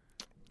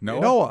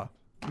 Noah.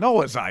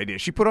 Noah's idea.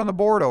 She put on the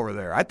board over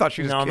there. I thought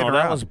she was kidding No, around.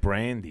 that was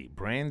Brandy.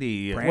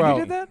 Brandy Brandy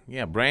did that?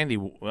 Yeah, Brandy.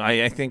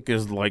 I think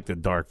is like the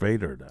Darth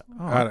Vader.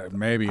 That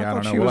Maybe I I don't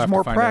thought know. she We'll was have to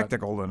more find out.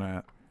 practical than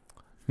that.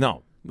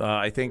 no,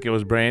 I think it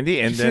was Brandy.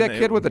 And Did you then see that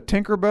kid with the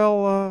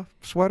Tinkerbell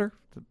sweater,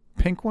 the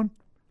pink one,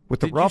 with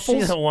the Did ruffles?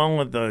 you see the one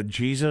with the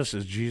Jesus?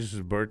 It's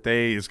Jesus'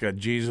 birthday. It's got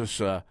Jesus,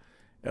 and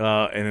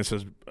it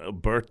says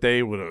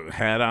birthday with a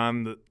hat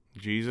on. The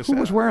Jesus. Who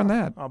was wearing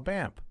that? Oh,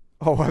 Bamp.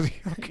 Oh, was he?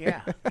 Okay.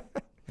 Yeah.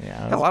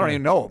 Yeah. Hell, I don't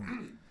even know.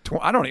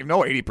 I don't even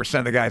know 80%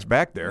 of the guys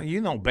back there. You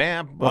know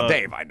Bamp. Well,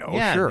 Dave, I know,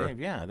 yeah, sure. Dave,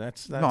 yeah,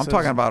 that's No, I'm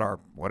talking about our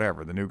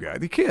whatever, the new guy,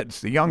 the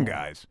kids, the young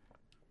guys.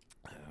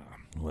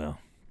 Well,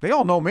 They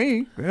all know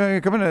me.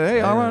 They come in.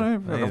 Hey,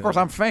 of course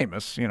I'm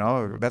famous. You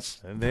know,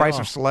 that's the price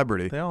of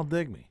celebrity. They all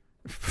dig me.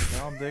 They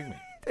all dig me.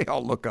 They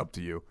all look up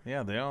to you.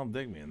 Yeah, they all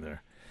dig me in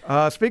there.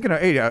 Speaking of,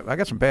 hey, I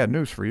got some bad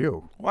news for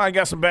you. Well, I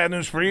got some bad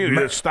news for you.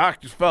 The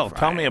stock just fell.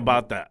 Tell me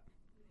about that.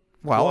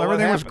 Well,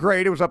 everything was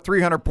great. It was up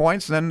 300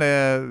 points.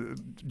 Then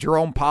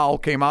Jerome Powell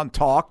came out and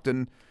talked,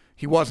 and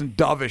he wasn't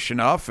dovish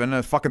enough, and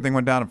the fucking thing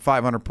went down to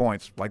 500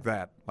 points like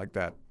that.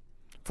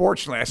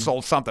 Fortunately, I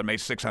sold something, made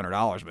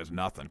 $600, but it's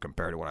nothing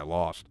compared to what I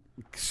lost.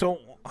 So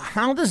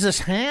how does this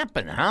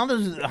happen? How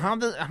does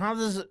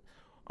it?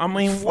 I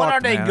mean, Fuck, what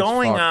are they man,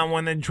 going fuck. on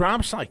when it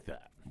drops like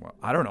that? Well,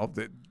 I don't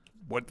know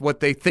what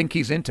they think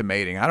he's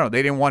intimating. I don't know.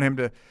 They didn't want him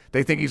to.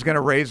 They think he's going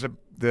to raise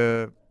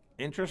the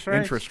Interest rates?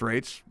 interest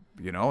rates,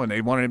 you know, and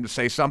they wanted him to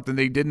say something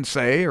they didn't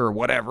say or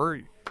whatever.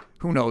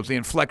 Who knows? The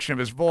inflection of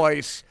his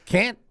voice.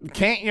 Can't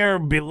your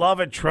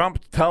beloved Trump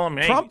tell him?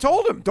 Hey, Trump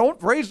told him,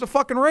 "Don't raise the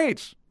fucking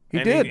rates." He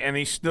did, and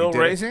he's still He did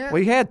raising it.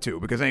 Well, he had to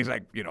because then he's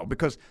like, you know,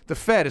 because the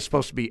Fed is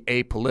supposed to be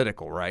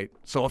apolitical, right?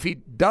 So if he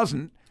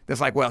doesn't,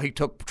 it's like, well, he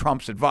took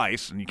Trump's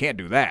advice, and you can't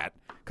do that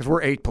because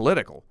we're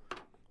apolitical.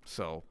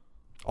 So,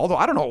 although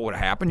I don't know what would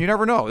have happened, you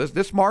never know.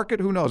 This market,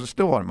 who knows? It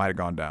still might have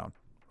gone down.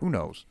 Who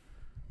knows?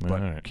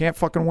 But right. can't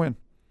fucking win.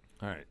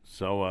 All right,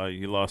 so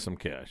you lost some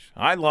cash.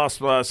 I lost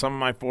some of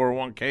my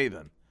 401k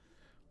then.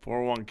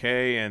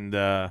 401k and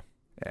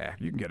Yeah,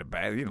 you can get it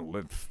back. You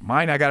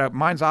know,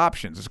 mine's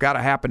options. It's got to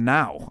happen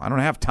now. I don't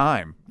have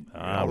time.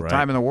 All the right.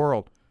 time in the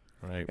world.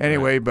 right.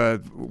 Anyway,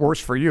 but worse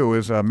for you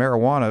is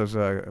marijuana is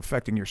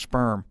affecting your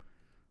sperm.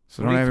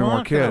 So what don't are have you any more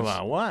talking kids.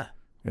 about? What?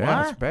 Yeah,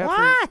 what? it's bad.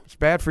 What? It's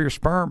bad for your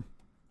sperm.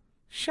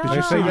 Shut Did They you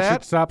up. say see you that?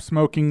 should stop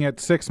smoking at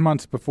 6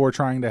 months before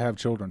trying to have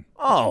children.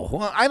 Oh,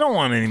 well, I don't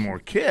want any more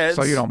kids.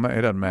 So you don't.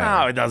 It doesn't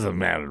matter. No, it doesn't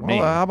matter to me.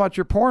 Well, how about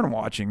your porn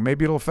watching?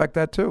 Maybe it'll affect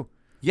that too.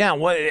 Yeah,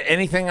 what?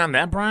 Anything on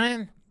that,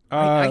 Brian?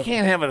 I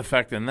can't have an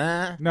effect on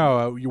that.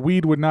 No,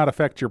 weed would not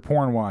affect your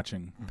porn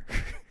watching.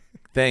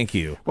 Thank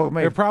you. Well, it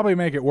may, It'd probably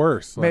make it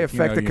worse. may Like,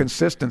 affect the you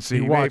consistency.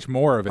 you watch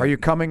more of it. Are you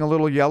coming a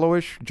little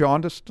yellowish,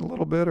 jaundiced a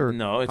little bit, or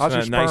No, it's how's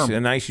your a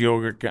sperm? nice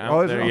yogurt out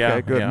Oh, is it? there. Okay,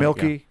 Yeah, good. yeah,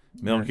 Milky? yeah.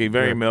 Milky,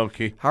 very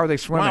milky. How are they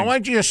swimming? Why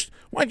don't you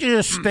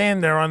just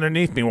stand there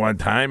underneath me one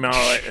time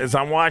as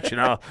I'm watching?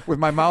 With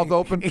my mouth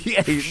open?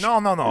 Yeah, no.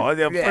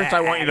 First,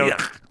 I want you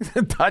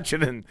to touch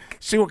it and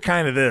see what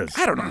kind it is.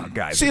 I don't know how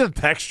guys. See the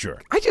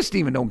texture. I just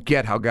even don't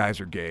get how guys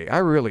are gay. I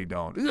really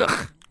don't.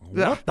 Ugh.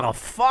 What the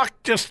fuck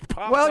just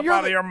popped Well, up you're out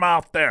of the- your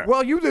mouth there?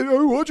 Well, you did.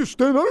 Oh, why don't you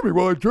stand under me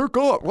while I jerk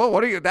off? Well,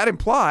 what do you? That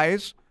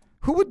implies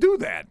who would do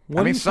that?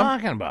 What are you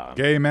talking about?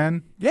 Gay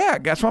men? Yeah,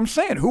 that's what I'm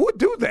saying. Who would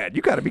do that?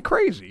 You got to be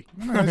crazy.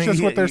 It's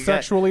just what they're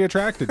sexually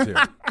attracted to.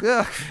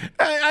 Ugh.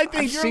 I think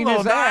I've you're seen a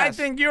his little. I ass.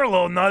 think you're a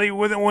little nutty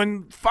with it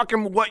when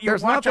fucking what you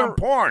watch on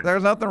porn.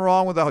 There's nothing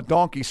wrong with a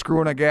donkey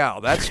screwing a gal.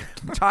 That's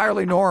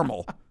entirely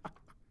normal.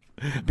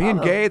 Being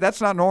gay, that's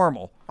not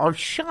normal. Oh,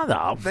 shut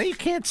up! You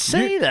can't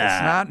say that.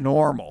 It's not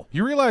normal.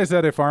 You realize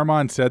that if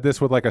Armand said this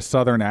with like a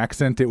southern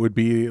accent, it would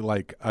be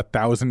like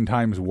 1,000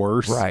 times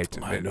worse? Right.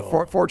 I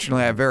know.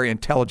 Fortunately, I have very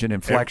intelligent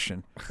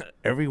inflection.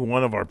 Every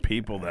one of our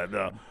people that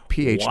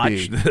PhD.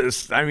 watch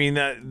this, I mean,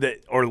 that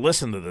or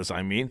listen to this,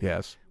 I mean,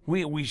 Yes.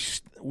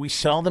 we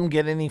seldom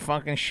get any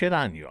fucking shit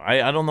on you.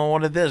 I don't know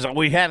what it is.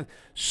 We had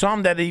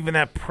some that even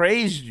have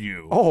praised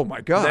you. Oh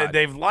my God.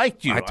 They've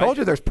liked you. I told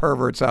you there's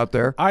perverts out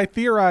there. I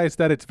theorize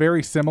that it's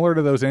very similar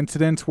to those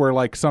incidents where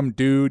like some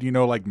dude,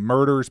 like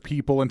murders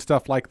people and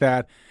stuff like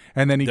that.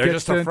 And then he They're gets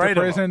just sent afraid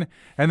to of prison,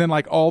 and then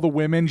like all the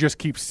women just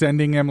keep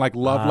sending him like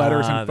love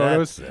letters and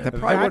photos. that's it. That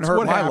probably wouldn't That's hurt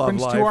what my love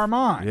happens life. to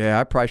Armand. Yeah,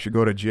 I probably should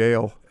go to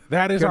jail.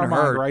 That is Couldn't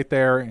Armand hurt. right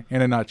there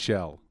in a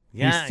nutshell.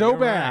 Yeah, He's so you're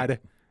bad right.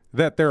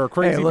 that there are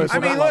crazy Hey, listen,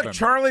 people I mean, that love look, him.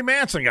 Charlie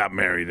Manson got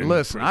married. In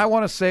Listen, prison. I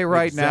want to say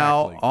right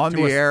now Exactly. on To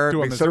the a- air,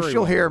 to a so Missouri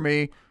she'll woman. hear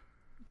me.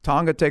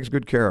 Tonga takes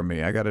good care of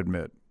me. I got to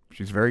admit,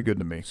 she's very good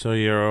to me. So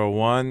you're a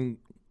one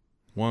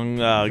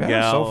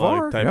gal so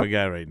far, type yep. of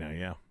guy right now,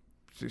 yeah.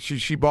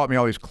 She bought me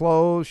all these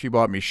clothes. She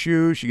bought me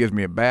shoes. She gives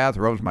me a bath,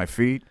 rubs my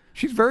feet.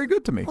 She's very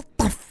good to me. What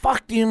the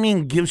fuck do you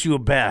mean gives you a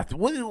bath?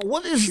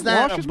 What is She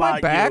that washes about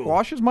my back, you?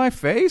 washes my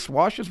face,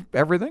 washes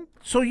everything.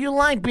 So you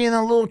like being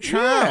a little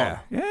child?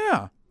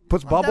 Yeah.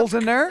 Puts bubbles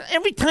in there.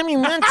 Every time you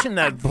mention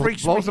that,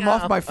 freaks Blows me them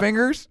off out. my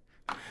fingers.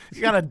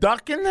 You got a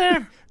duck in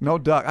there? No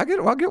duck.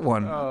 I'll get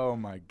one. Oh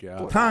my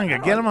God! Tonga,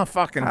 get him a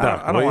fucking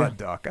duck. I don't will want a you?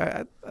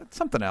 duck.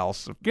 Something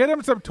else. Get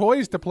him some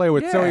toys to play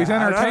with so he's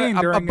entertained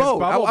a during boat. his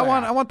bubble I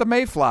bath. want the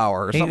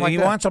Mayflower or He, something like he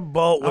that. wants a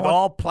boat with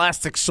all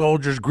plastic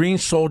soldiers, green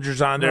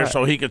soldiers on there, Right.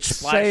 so he could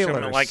splash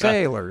them like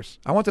sailors.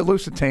 I want the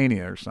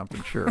Lusitania or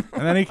something. Sure.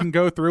 And then he can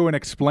go through and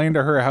explain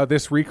to her how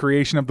this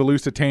recreation of the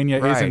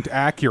Lusitania Right. isn't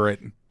accurate.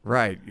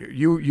 Right.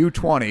 You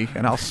 20,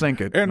 and I'll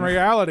sink it. In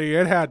reality,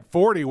 it had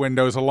 40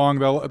 windows along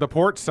the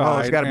port side. Oh,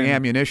 there's got to be and-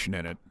 ammunition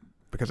in it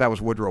because that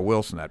was Woodrow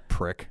Wilson, that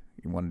prick.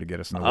 He wanted to get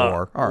us in the a.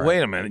 war. All right.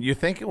 Wait a minute. You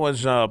think it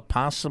was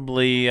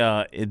possibly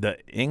the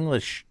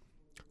English?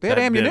 They had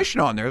that did. ammunition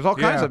on there. There's all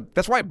kinds Yeah. of.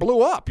 That's why it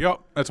blew up. Yep,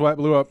 that's why it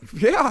blew up.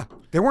 Yeah.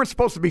 They weren't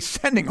supposed to be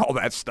sending all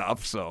that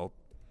stuff, so.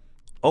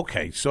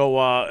 Okay, so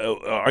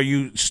are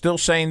you still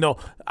saying though?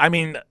 I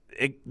mean,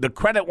 the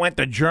credit went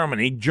to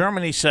Germany.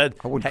 Germany said,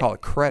 I wouldn't call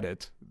it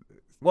credit.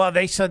 well,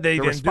 they said they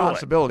The didn't do it.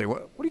 responsibility.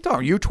 What are you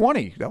talking?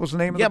 U-20. That was the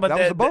name of that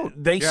was the boat.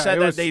 They said it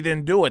that was- they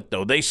didn't do it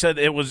though. They said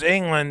it was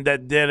England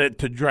that did it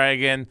to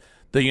drag in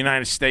the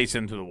United States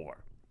into the war.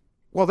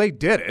 Well, they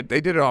did it. They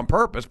did it on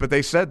purpose, but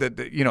they said that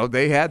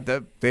they had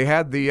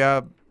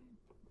the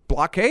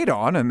blockade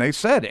on, and they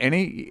said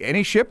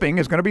any shipping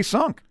is going to be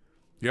sunk.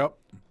 Yep.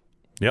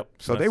 Yep.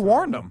 So they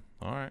warned them,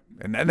 All right.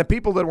 and the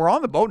people that were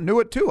on the boat knew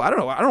it too. I don't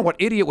know what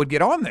idiot would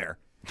get on there.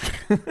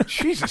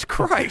 Jesus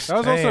Christ! That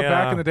was also Hey,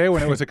 back in the day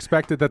when it was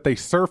expected that they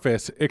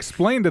surface,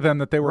 explain to them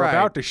that they were Right.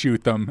 about to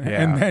shoot them,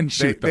 and then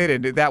shoot them. They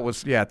didn't. That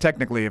was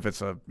technically, if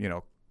it's a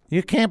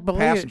You can't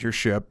believe passenger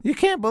ship. You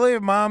can't believe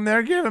it, Mom.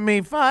 They're giving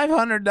me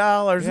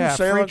 $500 Yeah, to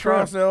sail free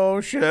across trip. the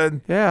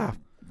ocean Yeah.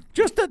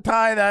 just to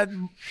tie that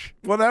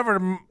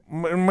whatever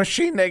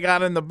machine they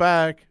got in the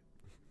back.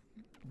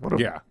 What a,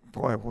 Yeah.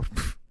 Boy.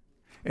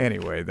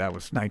 Anyway, that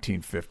was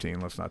 1915.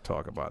 Let's not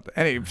talk about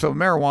that. So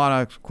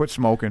marijuana, quit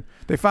smoking.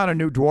 They found a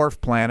new dwarf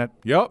planet.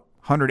 Yep.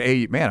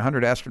 180. Man,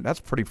 100 astronauts. That's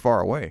pretty far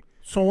away.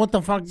 So what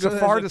the fuck So is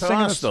far it to to sing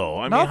us, us though?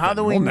 I mean, nothing. how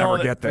do we We'll know never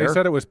that? get They there.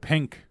 said it was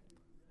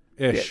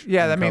pink-ish.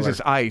 Yeah, that in means color.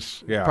 it's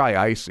ice. Yeah. Probably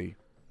icy.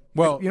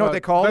 Well, you know what they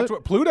called that's it?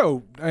 what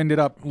Pluto ended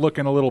up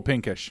looking a little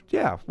pinkish.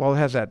 Yeah. Well, it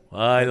has that.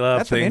 I love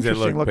That's an things that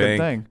interesting look looking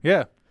pink. thing.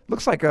 Yeah.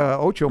 Looks like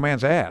Ocho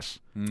Man's ass.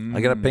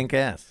 I got a pink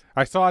ass.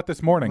 I saw it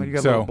this morning. Well, you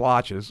got so little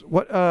blotches.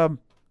 What?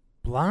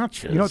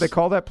 Blotches. You know what they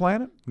call that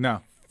planet?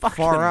 no.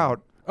 Far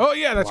out. Oh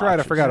yeah, that's right. I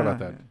Blotches. forgot about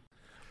that.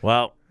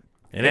 Well,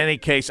 in any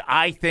case,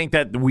 I think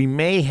that we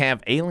may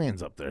have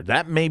aliens up there.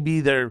 That may be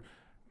their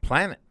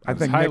planet. I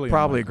think highly Nick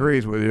probably unlikely.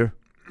 agrees with you.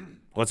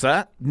 What's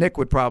that? Nick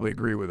would probably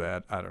agree with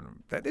that. I don't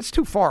know. It's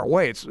too far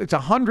away. It's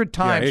 100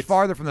 times it's-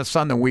 farther from the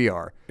sun than we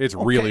are. It's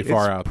really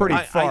far out Pretty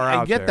there. far I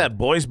out get there. that,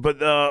 boys, but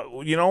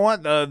you know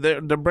what?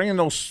 They're bringing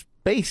those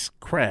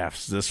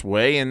spacecrafts this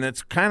way, and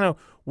it's kind of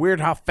weird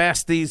how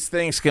fast these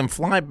things can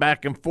fly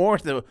back and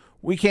forth.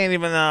 We can't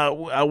even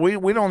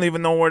we don't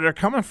even know where they're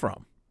coming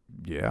from.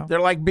 Yeah. They're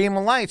like beam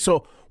of light.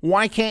 So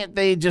why can't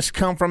they just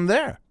come from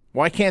there?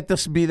 Why can't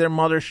this be their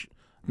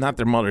not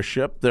their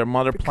mothership, their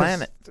mother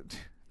planet?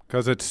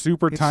 Because it's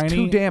super It's tiny.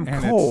 too damn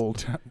and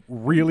cold. It's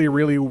really,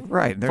 really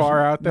Right, there's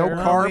far out no there.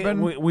 car-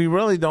 Carbon? We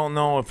really don't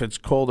know if it's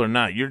cold or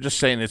not. You're just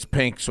saying it's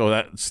pink, so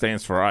that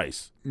stands for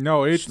ice.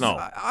 No, it's Snow.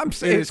 I'm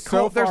saying It's it's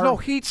cold. so There's far- no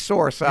heat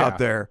source Yeah. out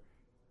there.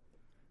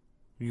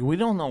 We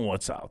don't know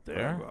what's out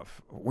there.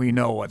 We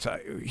know what's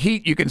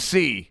heat you can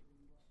see.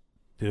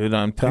 Dude,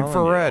 I'm telling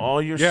Infrared. you,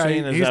 all you're Yeah,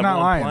 seeing is he's that not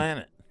one lying.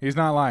 planet. He's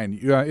not lying.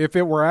 If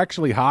it were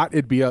actually hot,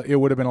 it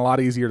would have been a lot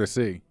easier to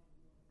see.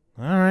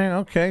 All right,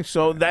 okay.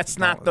 So that's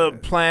not the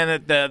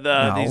planet that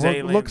No, these look,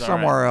 aliens look are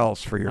somewhere at.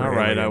 else for your All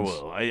right, I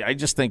aliens. will. I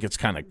just think it's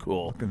kind of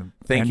cool the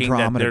thinking that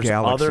Andromeda there's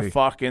Galaxy. other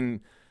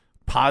fucking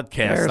podcasts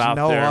There's out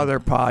no there. other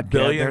podcast.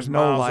 Billions There's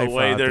no miles life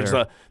away. out There's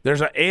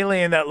there. an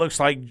alien that looks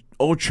like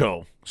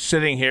Ocho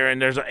sitting here,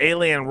 and there's an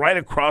alien right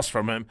across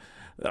from him.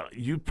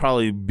 You'd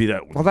probably be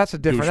that. Well, that's a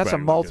different. That's a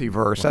douchebag looking.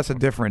 multiverse. That's a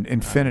different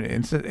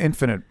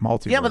infinite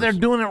multiverse. Yeah, but they're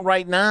doing it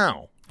right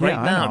now. Right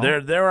Yeah, I now, know.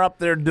 they're up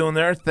there doing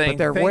their thing. But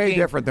they're way thinking,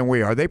 different than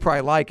we are. They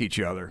probably like each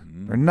other.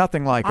 They're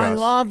nothing like I us.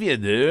 love you,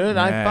 dude.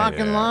 I Yeah,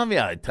 fucking yeah. love you.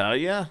 I tell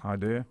you. I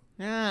do.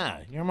 Yeah,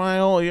 you're my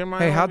old. You're my.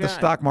 Hey, old how'd the guy.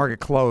 stock market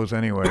close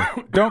anyway?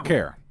 Don't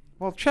care.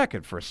 Well, check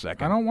it for a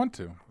second. I don't want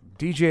to.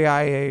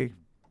 DJIA.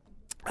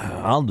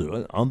 I'll do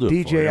it. I'll do it. For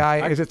you.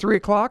 DJI. Is it 3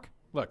 o'clock?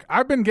 Look,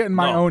 I've been getting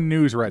my No. own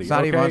news ready. It's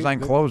not even. okay? It's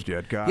not closed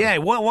yet. God. Yeah.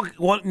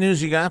 What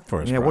news you got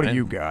for us? Yeah. What do Brian?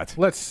 you got?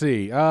 Let's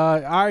see.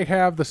 I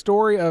have the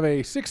story of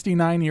a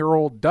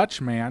 69-year-old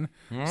Dutch man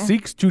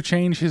seeks to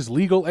change his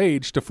legal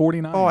age to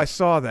 49. Oh, I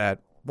saw that.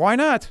 Why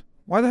not?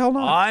 Why the hell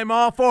not? I'm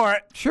all for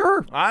it.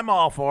 Sure. I'm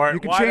all for it. You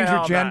can Why the change your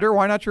hell gender. not?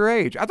 Why not your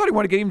age? I thought he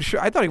wanted to get him.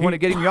 I thought he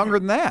wanted to get him younger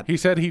than that. He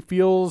said he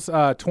feels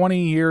 20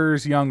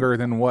 years younger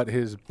than what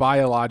his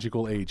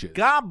biological age is.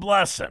 God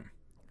bless him.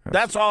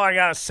 That's all I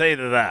gotta say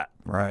to that.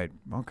 Right.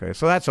 Okay.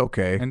 So that's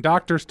okay. And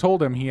doctors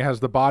told him he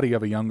has the body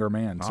of a younger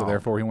man, Oh. so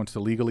therefore he wants to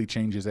legally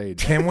change his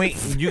age. Can we?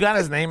 You got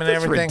his name and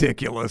That's everything.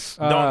 ridiculous.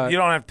 You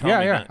don't have to tell Yeah,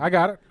 me yeah, that. I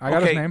got it. I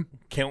got his name.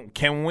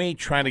 Can we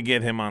try to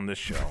get him on this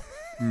show?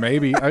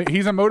 Maybe.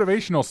 He's a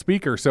motivational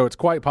speaker, so it's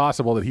quite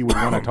possible that he would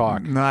want to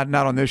talk. Not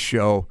on this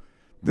show.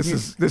 This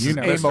is you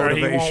know. a Listen, Or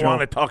he won't motivational.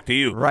 want to talk to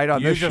you. Right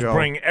on you this just show.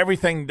 bring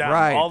everything down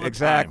Right. all the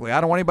Exactly. I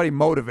don't want anybody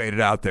motivated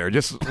out there.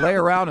 Just lay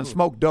around and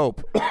smoke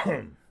dope.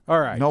 All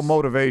right. No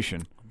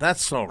motivation. time.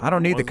 That's so. I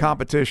don't need the wasn't-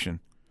 competition.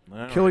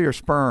 All Kill your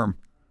sperm.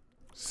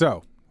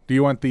 So, do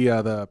you want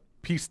the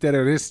piece de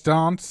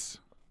resistance?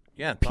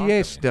 Yeah. talk to me.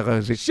 Pièce de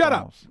résistance. Shut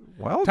up.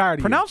 Well, Tired of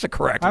you. pronounce it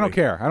correctly. I don't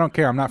care. I don't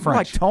care. I'm not I'm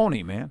like French.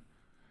 Tony, man.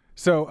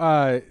 So,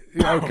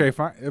 okay,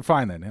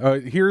 fine then.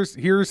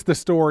 Here's the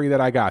story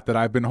that I got that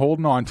I've been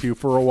holding on to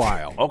for a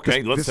while.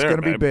 Okay, let's This is hear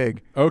going to it, be babe.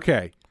 big.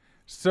 Okay,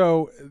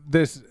 so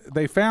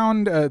they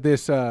found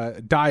this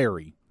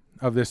diary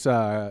of this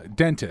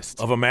dentist.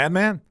 Of a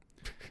madman.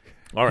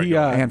 All right. He,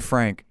 go. Anne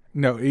Frank.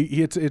 No,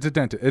 it's a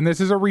dentist, and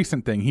this is a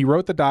recent thing. He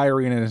wrote the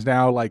diary, and it is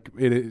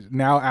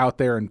now out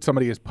there, and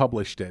somebody has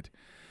published it.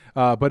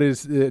 But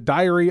it's the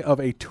diary of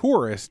a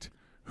tourist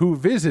who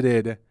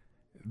visited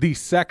the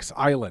Sex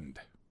Island.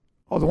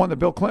 Oh, the one that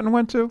Bill Clinton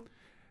went to?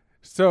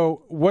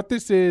 So what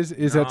this is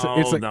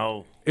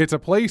it's a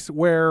place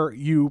where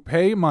you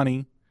pay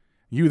money,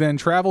 you then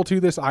travel to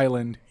this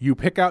island, you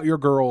pick out your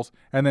girls,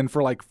 and then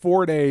for like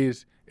 4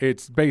 days,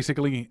 it's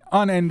basically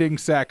unending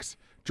sex,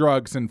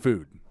 drugs, and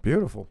food.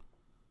 Beautiful.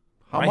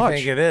 How I much?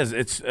 think it is.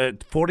 It's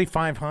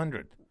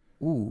 $4,500.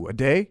 Ooh, a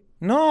day?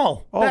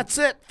 No, that's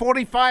it.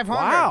 $4,500.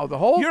 Wow, the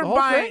whole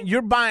thing?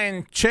 You're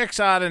buying chicks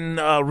out in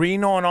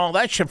Reno and all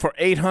that shit for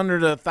 $800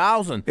 to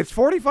 $1,000. It's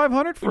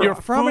 $4,500 for Your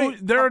how many?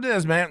 There it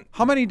is, man.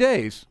 How many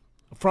days?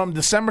 From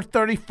December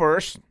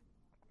 31st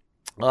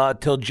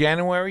till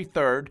January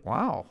 3rd.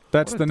 Wow,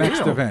 That's what a the next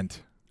deal.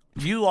 event.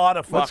 You ought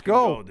to fucking Let's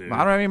go. dude. I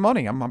don't have any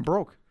money. I'm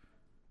broke.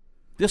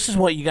 This is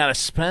what you got to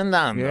spend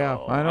on. Yeah,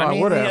 though. I know.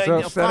 I would have. So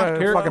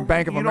Instead of fucking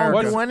Bank of you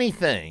America. don't do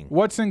anything.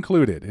 What's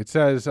included? It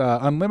says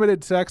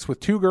unlimited sex with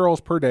 2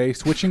 girls per day.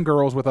 Switching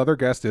girls with other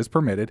guests is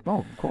permitted. Oh,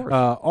 of course.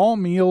 All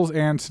meals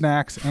and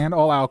snacks and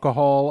all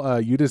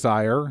alcohol you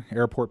desire.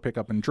 Airport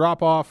pickup and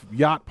drop off.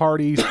 Yacht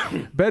parties.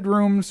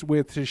 Bedrooms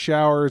with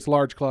showers,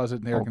 large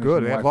closet, and air Oh, conditioning.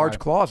 good. They have Wi-Fi. large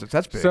closets.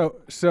 That's big.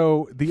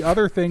 So the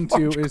other thing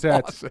too Large is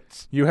that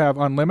closets. you have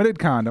unlimited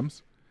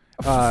condoms.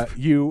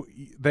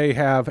 They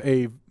have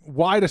a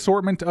wide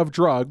assortment of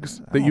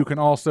drugs that you can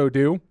also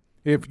do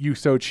if you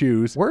so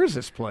choose. Where is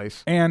this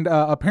place? And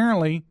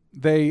apparently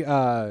they,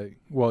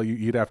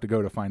 you'd have to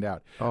go to find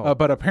out.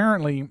 But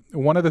apparently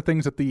one of the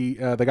things that the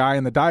guy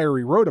in the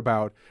diary wrote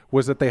about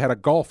was that they had a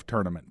golf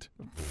tournament.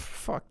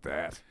 Fuck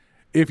that.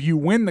 If you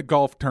win the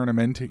golf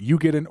tournament, you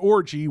get an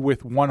orgy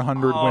with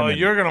 100 Oh, women.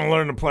 you're gonna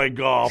learn to play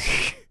golf.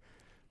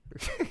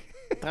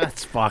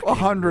 That's fucking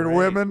 100 great.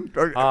 women?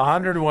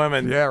 100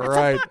 women. Yeah, It's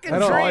right. A fucking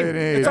That's all dream. you need.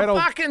 It's a That'll-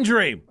 fucking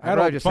dream. I'd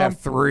rather just have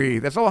 3.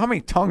 That's all. How many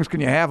tongues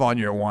can you have on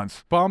you at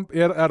once?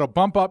 It'll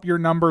bump up your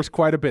numbers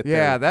quite a bit.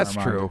 Yeah, there, that's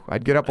Armand. true.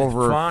 I'd get up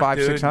over Fuck,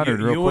 500-600 dude.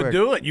 real You quick. would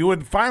do it. You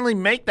would finally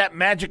make that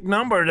magic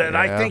number that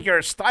I Yeah. think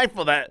you're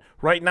stifled at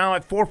right now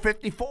at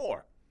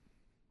 454.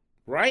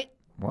 Right?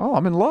 Well,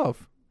 I'm in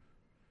love.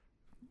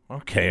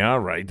 Okay, all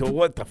right. Well,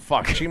 what the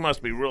fuck? She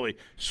must be really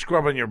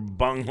scrubbing your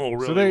bunghole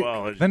really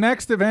So well. the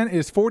next event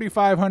is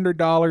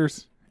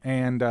 $4,500,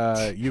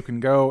 and you can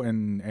go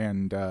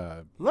and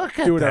Look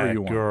at do whatever that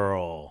you want.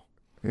 girl.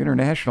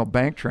 International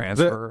bank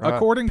transfer.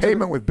 according to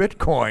payment with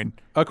Bitcoin.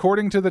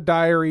 According to the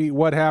diary,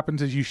 what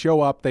happens is you show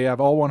up, they have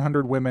all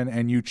 100 women,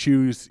 and you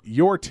choose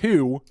your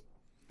 2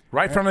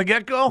 Right from the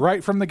get-go?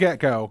 right from the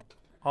get-go,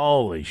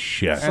 Holy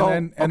shit. So-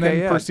 and then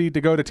okay, yeah. proceed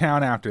to go to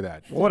town after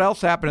that. What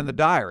else happened in the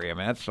diary? I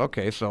mean, that's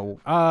okay. So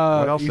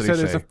what else He did said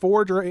he it's say? a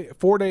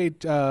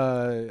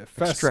 4-day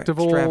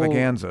festival.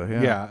 extravaganza,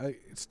 yeah.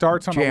 It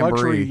starts on a Jamboree.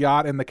 luxury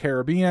yacht in the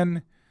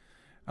Caribbean.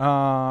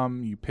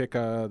 You pick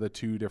the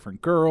 2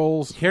 different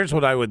girls. Here's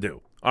what I would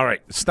do. All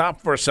right, stop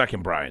for a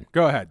second, Brian.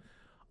 Go ahead.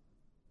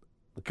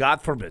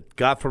 God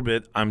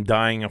forbid, I'm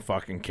dying of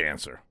fucking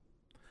cancer.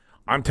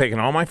 I'm taking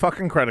all my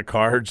fucking credit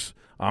cards.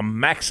 I'm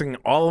maxing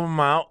all of them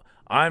out.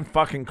 I'm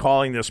fucking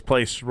calling this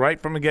place right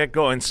from the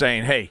get-go and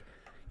saying, hey,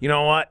 you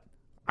know what?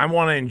 I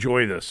want to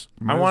enjoy this.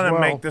 I Might want as to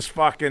well. make this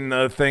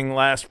fucking thing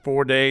last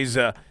 4 days.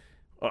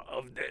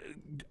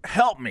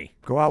 Help me.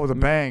 Go out with a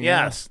bang.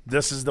 Yes,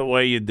 this is the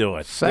way you do it.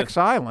 Yeah. Sex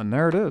Island.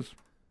 There it is.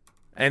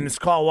 And it's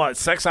called what?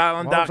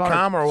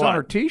 SexIsland.com or it's on her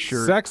what?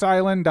 T-shirt.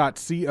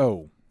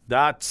 Sexisland.co.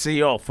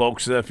 .co,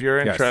 folks, if you're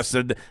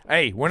interested.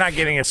 Hey, we're not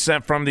getting a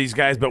cent from these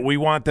guys, but we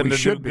want them We to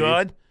do should be.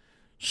 good.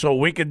 So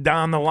we could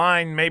down the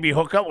line maybe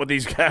hook up with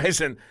these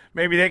guys, and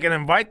maybe they can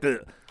invite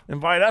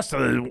us to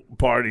the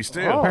parties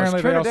too. Oh, Apparently it's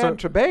they Trinidad also- and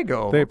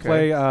Tobago. They Okay.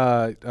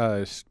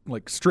 play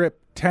like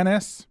strip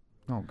tennis,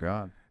 Oh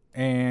God.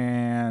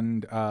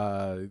 and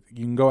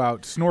you can go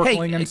out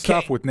snorkeling and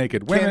stuff with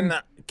naked women.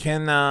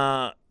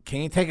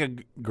 Can you take a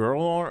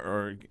girl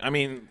or I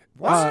mean,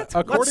 What?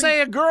 let's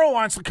say a girl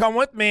wants to come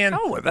with me, and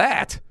Hell with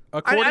that.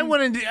 I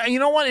wouldn't. You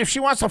know what? If she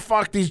wants to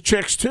fuck these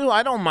chicks too,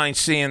 I don't mind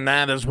seeing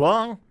that as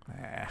well.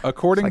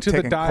 According It's like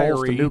to the taking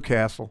Coles to diary,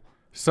 Newcastle.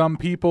 some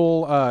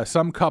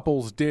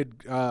couples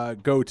did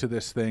go to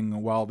this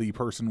thing while the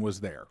person was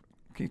there.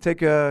 Can you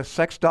take a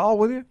sex doll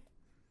with you?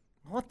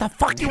 What the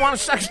fuck do you want a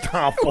sex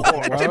doll for?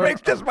 It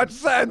makes this much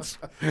sense.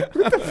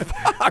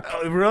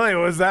 Really?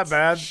 Was that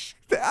bad?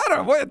 I don't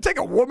know. What, take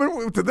a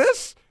woman to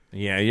this?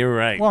 Yeah, you're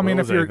right. Well, I mean,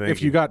 What if was I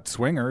if you got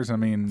swingers, I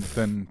mean,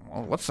 then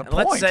Well, what's the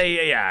point? Let's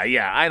say,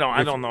 yeah. I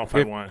don't know if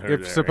I want her.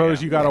 if there,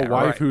 suppose yeah. you got a Yeah,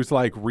 wife right. who's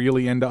like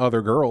really into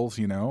other girls,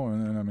 you know,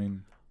 and then I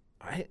mean,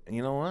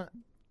 You know what?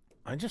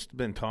 I just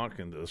been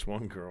talking to this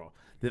one girl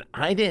that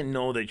I didn't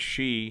know that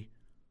she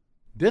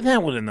did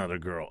that with another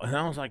girl, and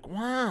I was like,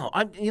 wow.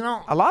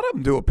 a lot of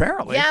them do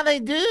apparently. Yeah, they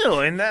do,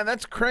 and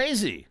that's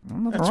crazy.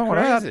 Nothing That's wrong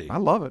crazy. with that. I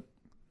love it.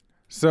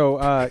 so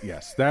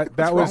yes, that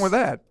What's was wrong with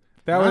that?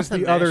 That was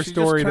the other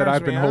story that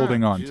I've been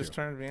holding on She to. just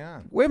turned me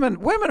on. Women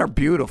are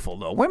beautiful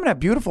though. Women have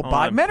beautiful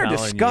bodies. I'm Men are telling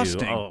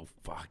disgusting. You. Oh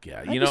fuck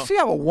yeah! You see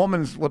how a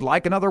woman would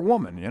like another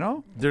woman, you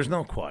know? There's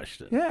no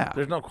question. Yeah.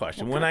 There's no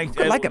question.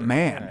 Like a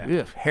man.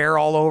 Ugh, hair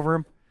all over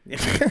him.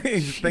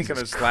 He's thinking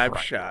of slap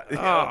shot.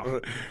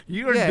 Oh.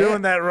 You're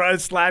doing that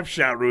slap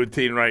shot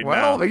routine right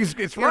now. Well,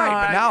 it's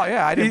right, but now,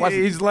 I didn't.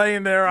 He's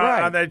laying there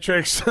on that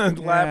chick's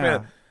laughing.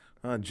 Yeah.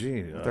 Oh,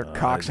 gee. Their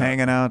cocks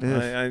hanging out.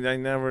 I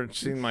never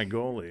seen my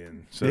goalie,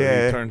 and so he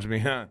turns me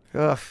on.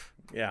 Ugh.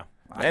 Yeah.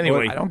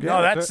 Anyway, I don't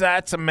get it.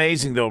 that's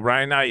amazing, though,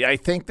 Brian. I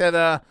think that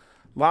a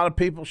lot of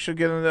people should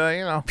get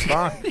into,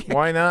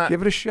 why not?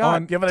 Give it a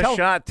shot. Give it a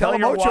shot. Tell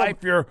your wife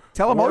you're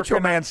Tell him Ocho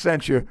working Man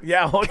sent you.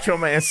 Yeah, Ocho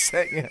Man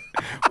sent you.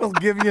 We'll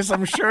give you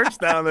some shirts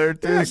down there,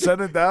 too.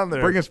 Send it down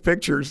there. Bring us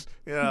pictures.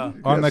 Yeah.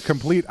 On the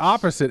complete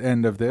opposite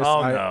end of this,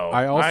 Oh, no.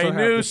 I also have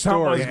knew the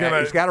someone was story.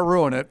 going He's got to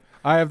ruin it.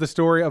 I have the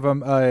story of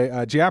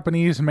a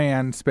Japanese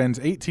man spends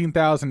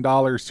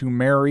 $18,000 to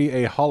marry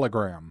a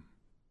hologram.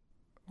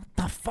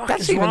 The fuck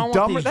That's is even wrong with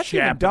dumber. these That's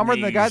even dumber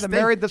than the guy that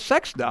Japanese? married the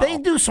sex doll. They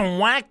do some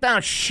whacked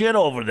out shit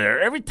over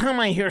there. Every time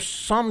I hear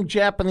some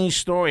Japanese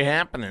story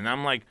happening,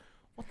 I'm like,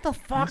 what the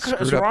fuck is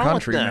Screwed up wrong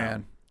country, with them?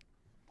 man.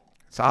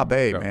 It's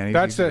Abe, man.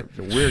 That's he's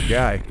a weird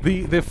guy.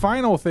 The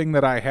final thing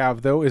that I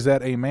have, though, is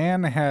that a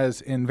man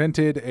has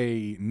invented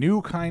a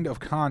new kind of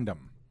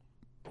condom.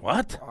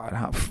 What?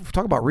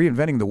 Talk about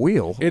reinventing the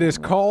wheel. It is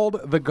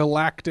called the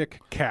Galactic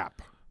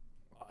Cap.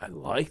 I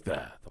like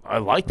that. I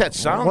like that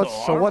sound.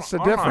 So what's the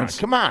difference?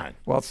 Come on.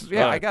 Well,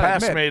 I got to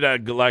pass admit. me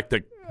that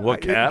galactic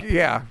cap.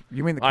 Yeah.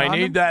 You mean the I condom?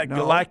 need that No.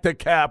 galactic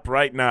cap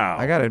right now.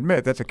 I got to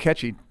admit, that's a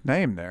catchy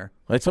name there.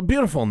 It's a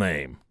beautiful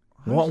name.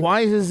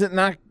 Why is it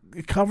not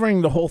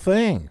covering the whole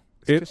thing?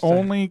 It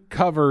only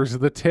covers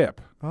the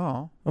tip.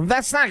 Oh. Well,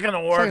 that's not going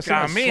to work it's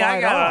gonna on me. I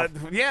slide got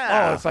off.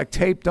 yeah. Oh, it's like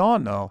taped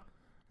on, though.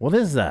 What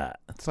is that?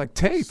 It's like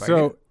tape.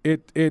 So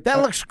it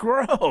That looks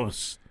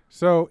gross.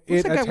 so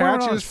What's it that guy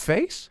wearing on his attaches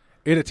face?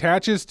 it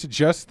attaches to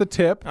just the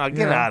tip. Oh,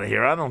 get out of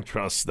here. I don't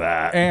trust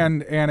that.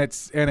 And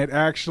it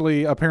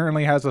actually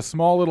apparently has a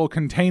small little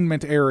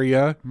containment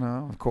area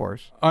No, of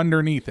course.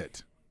 underneath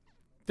it.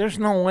 There's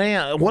no way.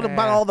 What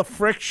about all the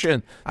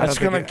friction I that's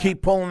don't going think to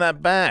keep pulling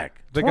that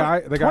back? The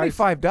guy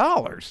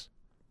 $25.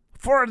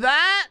 For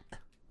that?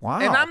 Wow.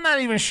 And I'm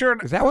not even sure.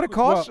 Is that what it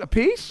costs a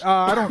piece?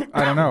 I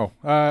don't know.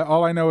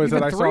 All I know is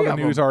Even that I saw three the of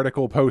news them.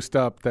 article post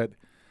up that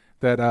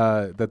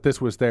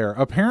this was there.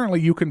 Apparently,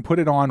 you can put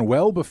it on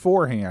well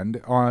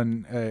beforehand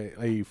on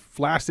a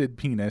flaccid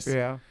penis.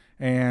 Yeah.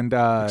 And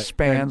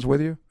Expands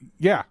with you?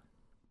 yeah.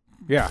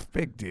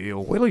 Big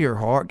deal. Whittle your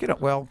heart. Get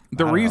it. Well,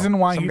 The I don't reason know.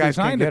 why Some he guys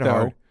can't designed it get though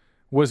hard.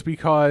 was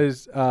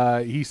because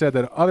he said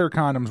that other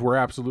condoms were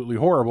absolutely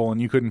horrible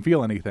and you couldn't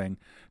feel anything.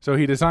 So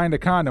he designed a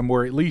condom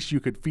where at least you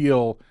could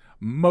feel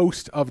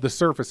most of the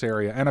surface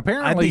area. And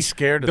apparently, I'd be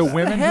scared of the that.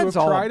 women The who have head's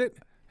all- tried it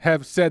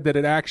have said that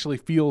it actually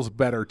feels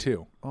better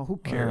too. Oh, who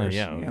cares?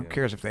 yeah, Who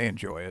cares if they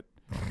enjoy it?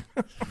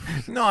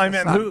 No, I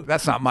meant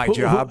That's not my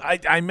job.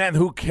 I meant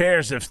who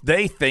cares if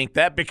they think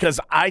that, because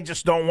I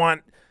just don't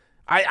want.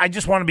 I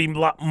just want to be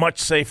much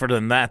safer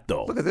than that,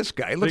 though. Look at this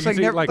guy. It you looks like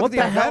see, he never. like- look What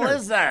at the hell inventor.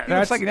 is that? He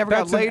looks like he never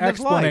got an laid in his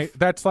life.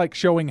 That's like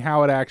showing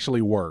how it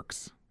actually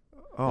works.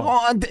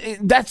 Well,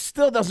 that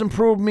still doesn't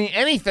prove me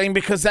anything,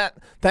 because that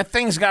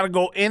thing's got to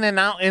go in and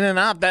out, in and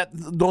out.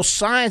 Those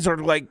sides are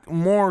like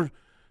more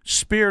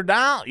speared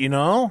out, you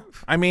know?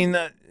 I mean,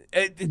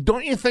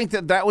 don't you think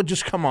that would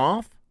just come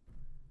off?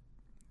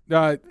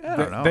 don't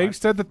know. They've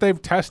said that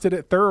they've tested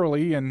it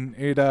thoroughly, and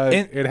it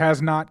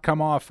has not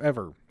come off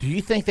ever. Do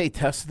you think they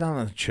tested on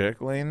a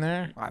chick laying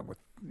there?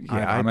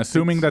 I'm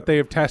assuming that they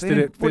have tested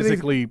it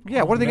physically.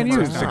 Yeah, what are they going to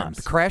use? numerous times.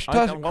 The crash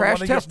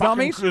test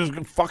dummies?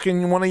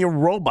 Fucking one of your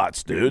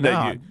robots, dude.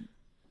 No.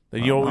 That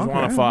you always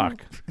want to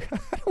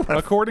fuck.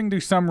 According to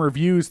some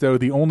reviews, though,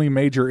 the only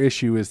major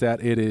issue is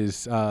that it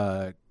is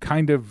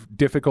kind of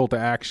difficult to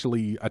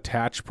actually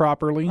attach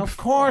properly. Of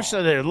course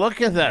it is.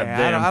 Look at that Yeah,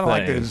 damn I don't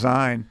like the thing.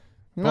 design.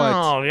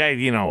 No, yeah,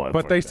 you know what?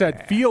 But they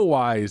said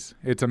feel-wise,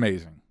 it's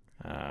amazing.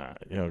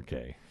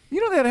 Okay. You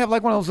know they have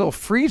like one of those little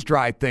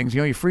freeze-dried things.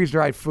 You know, you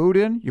freeze-dried food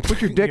in. You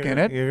put your dick in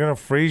it. You're gonna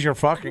freeze your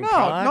fucking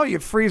cock? No, you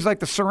freeze like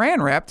the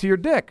Saran wrap to your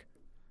dick.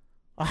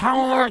 How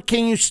long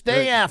can you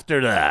stay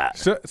after that?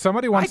 So,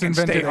 somebody once can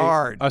invented stay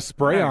hard. a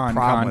spray-on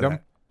condom.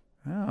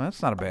 Oh,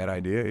 that's not a bad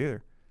idea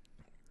either.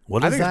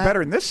 What I is think that? it's better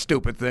than this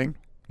stupid thing.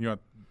 You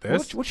want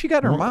this? What's she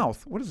got in her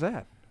mouth? What is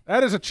that?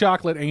 That is a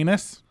chocolate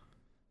anus.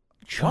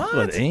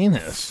 Chocolate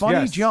anus. Funny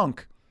Yes.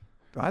 junk.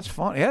 That's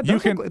fun. Yeah, You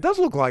can- it does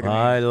look like an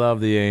I anus.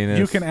 love the anus.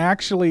 You can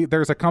actually,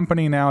 there's a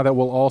company now that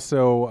will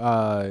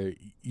also,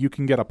 you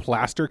can get a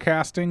plaster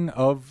casting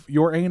of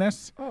your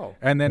anus. Oh.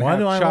 And then Why have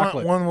do I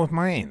chocolate. want one with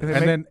my anus? They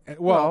and make- then,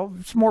 well,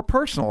 it's more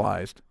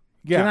personalized.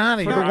 yeah, Get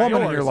outta For here. the woman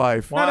in yours. your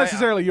life. Not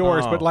necessarily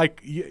yours, but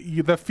like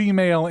the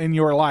female in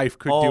your life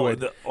could do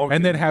it,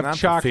 and then have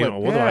chocolate.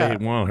 What Yeah.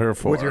 do I want her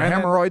for? With your And then-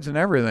 hemorrhoids and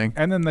everything.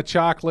 And then the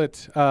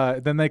chocolate,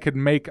 then they could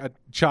make a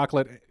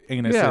chocolate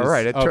anuses. Yeah,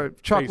 right.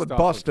 Chocolate based off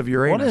bust of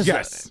your What anus. is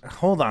Yes. that?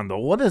 Hold on, though.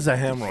 What is a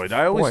hemorrhoid?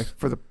 I always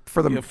Boy,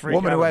 for the you freak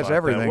woman out who has about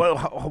everything.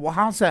 that.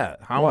 How's that?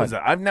 How What? is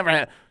that? I've never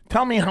had.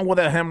 Tell me what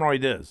a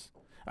hemorrhoid is.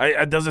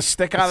 Does it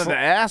stick out of the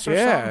ass or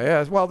something?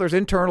 Yeah. Well, there's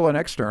internal and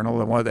external,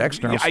 and one of the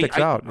external sticks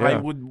out. Yeah. I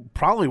would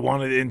probably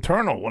want it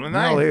internal, wouldn't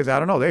I? No, I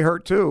don't know. They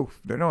hurt too.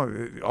 They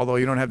know, although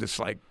you don't have this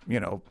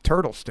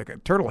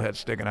turtle head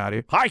sticking out of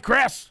you. Hi,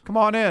 Chris. Come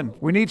on in.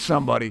 We need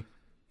somebody.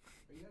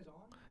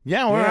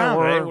 Yeah, we're Yeah, on.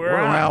 we're- We're we're-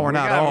 on. well, we're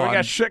not on. We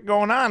got shit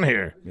going on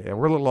here. Yeah,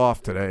 we're a little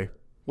off today.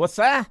 What's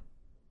that?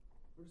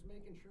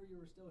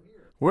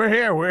 We're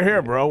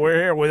here, bro. We're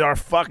here with our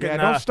fucking. Yeah,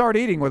 don't start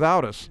eating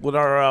without us. With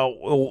our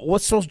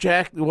what's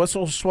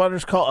those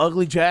sweaters called?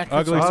 Ugly jackets.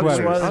 Ugly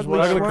sweaters. Ugly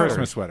Ugly sweaters.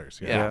 Christmas sweaters.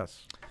 Yeah.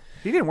 Yes.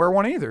 He didn't wear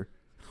one either.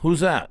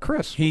 Who's that?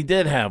 Chris. He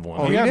did have one.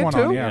 Oh, He he had did one too?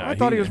 on, yeah. I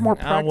thought he was more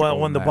practical. Well,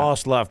 when the than that.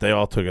 boss left, they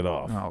all took it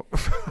off. Oh.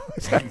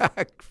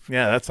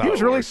 Yeah, that's how He was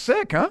it really works.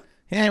 sick, huh?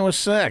 Yeah, he was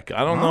sick.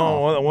 I don't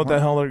know what the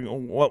hell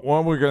what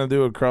we're gonna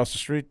do across the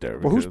street there.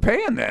 Well, who's because-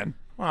 paying then?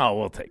 Oh,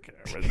 we'll take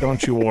care of it.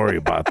 Don't you worry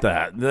about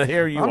that.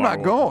 Here you are. I'm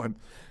not going.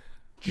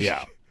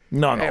 Yeah.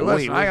 No, Hey, we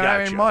listen, I got don't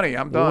have any you. money.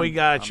 I'm done. We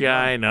got you.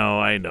 I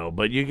know.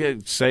 But you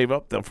get save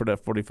up though for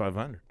that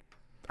 $4,500.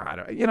 I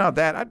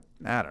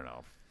don't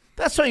know.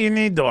 That's what you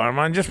need, though,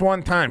 Armand. Just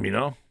one time,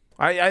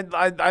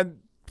 I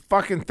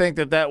fucking think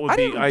that would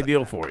be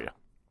ideal for you.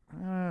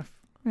 Yeah,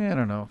 I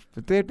don't know.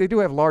 But they do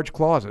have large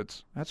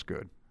closets. That's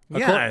good.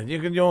 Yeah, you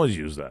can always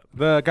use that.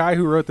 The guy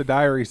who wrote the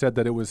diary said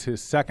that it was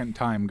his second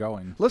time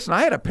going. Listen,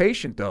 I had a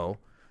patient though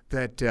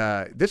that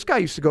this guy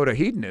used to go to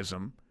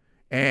hedonism,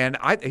 and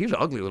he's an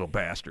ugly little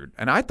bastard,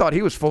 and I thought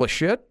he was full of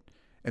shit.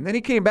 And then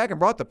he came back and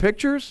brought the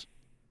pictures.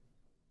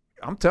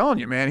 I'm telling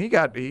you, man, he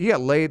got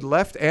laid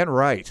left and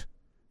right.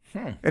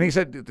 And he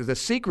said the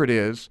secret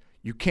is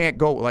you can't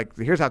go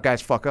here's how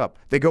guys fuck up.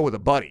 They go with a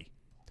buddy.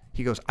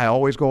 He goes, I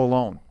always go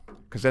alone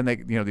because then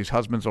these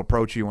husbands will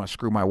approach you, want to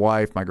screw my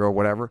wife, my girl,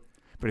 whatever.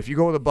 But if you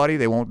go with a buddy,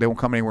 they won't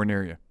come anywhere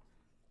near you.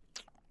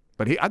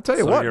 But I tell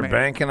you So what, you're man.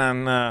 banking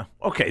on.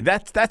 Okay,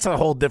 that's a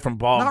whole different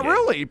ball. Not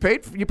really. You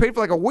paid for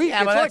like a week. Yeah,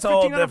 It's but that's like a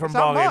whole $1,500. different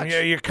How ballgame.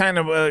 much? You're kind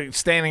of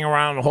standing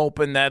around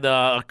hoping that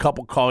a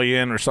couple call you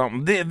in or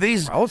something.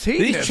 These it's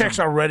hedonism. these chicks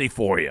are ready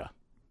for you.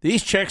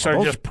 These chicks are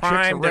Those just chicks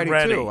primed are and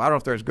ready. too. I don't know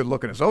if they're as good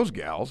looking as those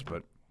gals,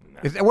 but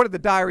what did the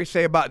diary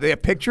say about? They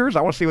have pictures.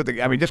 I want to see what just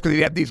because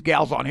they have these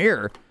gals on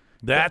here.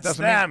 That's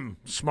doesn't them,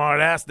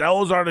 smart ass.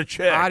 Those are the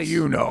chicks. How do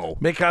you know?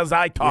 Because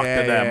I talk to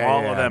them,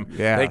 all of them.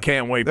 Yeah. They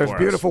can't wait There's for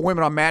beautiful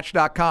women on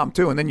Match.com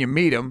too, and then you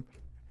meet them.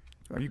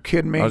 Are you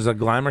kidding me? us. Was a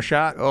glamour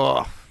shot?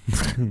 Ugh.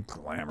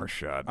 Glamour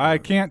shot. I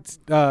can't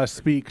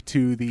speak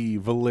to the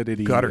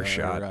validity Gutter or,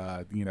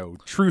 shot.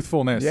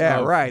 truthfulness. Yeah,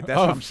 of, right. That's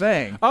what I'm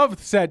saying. Of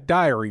said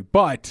diary,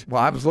 but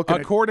Well, I was looking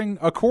at.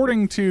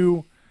 according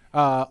to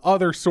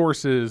other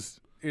sources,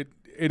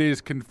 it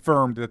is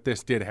confirmed that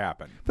this did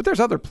happen. But there's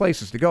other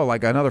places to go.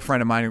 Like another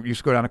friend of mine who used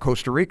to go down to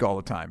Costa Rica all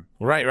the time.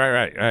 Right.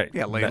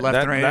 Yeah, left and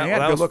right. And he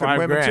had that was good-looking $5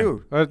 women grand.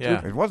 too.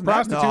 Yeah. It wasn't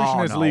Prostitution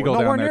that, is legal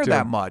nowhere down there near too.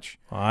 that much.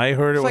 I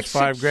heard it was It's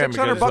like $5 grand.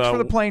 $600 because, for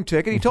the plane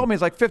ticket. He told me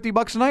it's like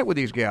 $50 a night with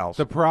these gals.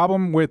 The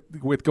problem with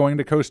going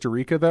to Costa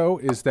Rica though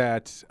is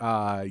that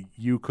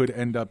you could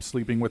end up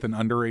sleeping with an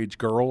underage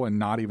girl and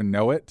not even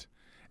know it,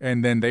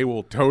 and then they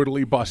will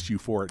totally bust you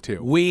for it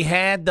too. We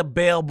had to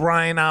bail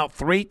Brian out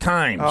 3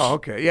 times. Oh,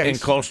 okay. Yeah, in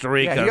Costa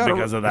Rica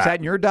because of that. Is that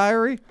in your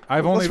diary?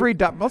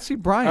 Let's see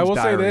Brian's I will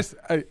diary. say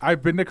this: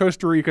 I've been to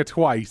Costa Rica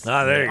twice.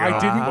 Ah, there you go. I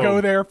didn't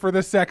go there for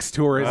the sex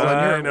tourism.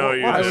 I know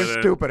you What a did it.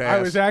 stupid ass. I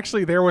was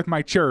actually there with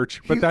my church,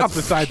 but that's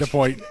beside the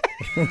point.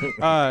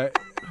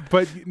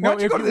 But Why no,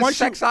 don't you go to this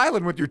sex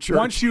island with your church?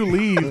 once you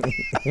leave,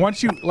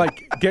 once you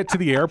get to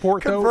the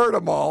airport, Convert though,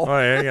 them all. Oh,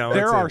 yeah, yeah.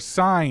 there are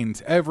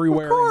signs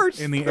everywhere Of course.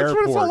 in the That's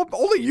what it's all airport. about.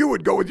 Only you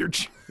would go with your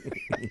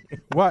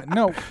What?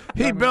 No,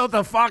 He built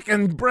a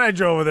fucking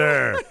bridge over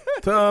there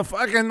to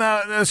fucking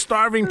the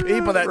starving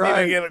people that need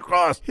Right. to get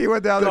across. He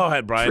went down Go to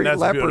ahead, Brian. treat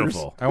That's lepers.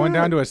 beautiful. I went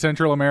down to a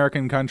Central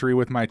American country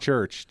with my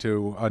church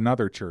to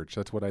another church.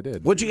 That's what I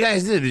did. What you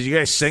guys did? Did you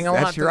guys sing a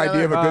lot? That's your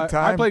idea of a good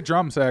time? I played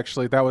drums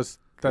actually.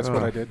 That's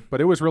what I did.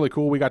 But it was really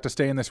cool. We got to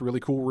stay in this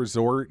really cool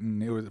resort,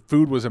 and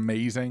food was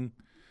amazing.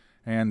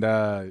 And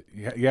I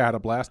had a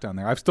blast down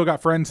there. I've still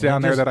got friends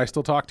down there that I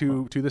still talk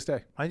to this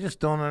day. I just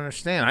don't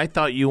understand. I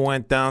thought you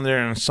went down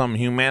there in some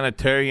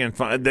humanitarian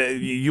fun.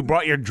 You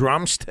brought your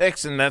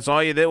drumsticks, and that's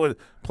all you did was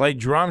play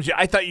drums.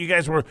 I thought you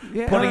guys were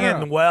putting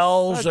in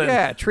wells.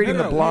 And, treating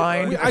the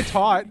blind. I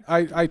taught.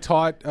 I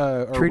taught.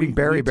 Treating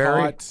Berry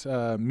Berry.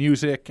 Taught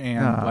music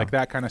and like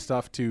that kind of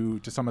stuff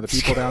to some of the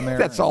people down there.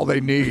 That's all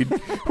they need.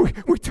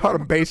 we taught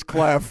them bass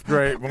clef.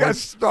 Great. We got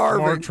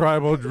starving. More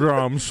tribal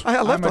drums.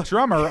 I'm a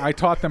drummer. I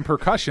taught them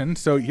percussion.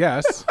 So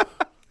yes.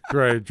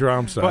 Great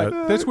drum set.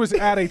 But this was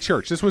at a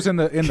church. This was in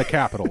the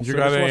capital. You So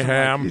got this any wasn't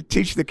ham? You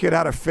teach the kid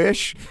how to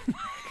fish.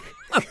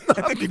 I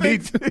think he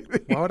needs.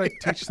 Why would I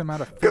teach them how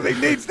to? Because he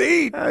needs to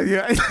eat.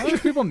 How do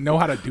people know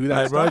how to do that?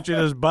 I stuff? brought you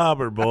this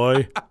bobber,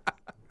 boy.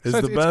 It's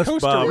So the best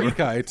Costa bobber.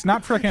 Rica. It's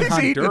not freaking He's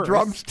eating a Honduras.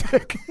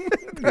 drumstick.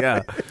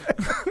 Yeah.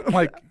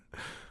 Like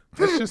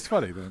It's just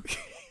funny. Then.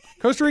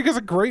 Costa Rica's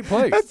a great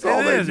place. That's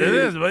all It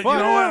is. But you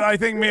know what? I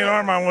think me and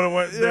Armand would have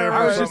went there I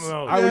for was something just-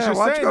 else. I was just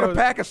why don't saying, you go to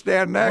though,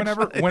 Pakistan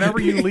next?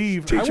 Whenever you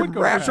leave, I Teach would them go.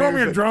 rap Show me your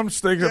music.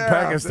 drumsticks in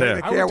Pakistan.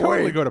 they I would can't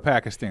totally wait. go to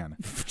Pakistan.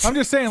 I'm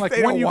just saying, like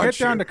They when don't you want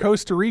get down you. to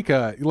Costa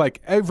Rica,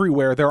 like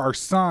everywhere there are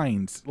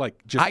signs, like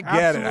just I get it.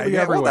 absolutely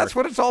Well, everywhere. that's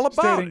what it's all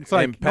about. Stating, it's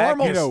like In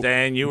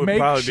Pakistan, you would make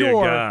probably be a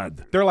sure,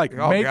 god. They're like,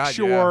 Oh, make God,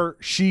 sure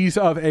she's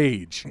of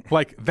age,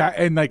 like that,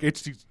 and like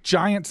it's these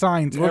giant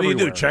signs. What do you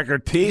everywhere. do? Check her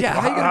teeth? Yeah,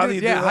 how you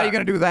that?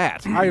 gonna do that?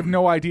 I have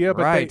no idea,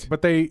 but Right.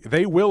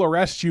 they will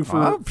arrest you for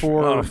well,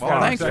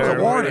 thanks for the there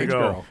we warning.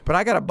 go. But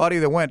I got a buddy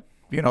that went,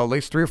 at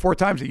least 3 or 4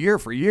 times a year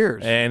for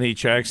years. And he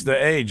checks the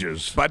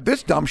ages. But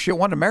this dumb shit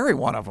wanted to marry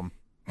one of them.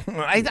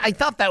 I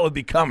thought that would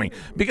be coming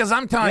because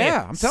I'm telling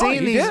Yeah, you, I'm telling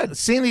you, he did.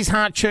 seeing these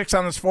hot chicks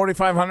on this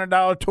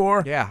 $4,500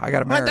 tour. Yeah, I got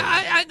to marry.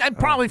 I'd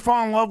probably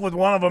fall in love with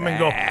one of them and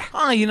go,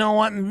 oh, you know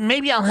what?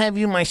 Maybe I'll have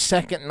you my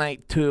second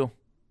night too.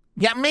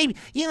 Yeah, maybe.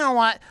 You know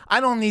what?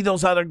 I don't need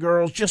those other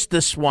girls. Just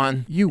this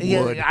one. You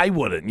Yeah, would. I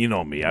wouldn't. You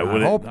know me. I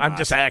wouldn't. hope I'm not.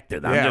 just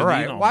acting. I'm Yeah, just,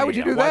 right. You know Why me. would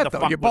you do Why that, the though?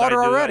 fuck You would bought I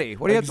her do that? already.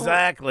 What do you have to-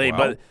 Exactly.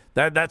 Well-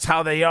 But that's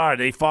how they are.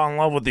 They fall in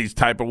love with these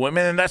type of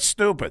women, and that's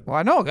stupid. Well,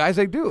 I know, guys,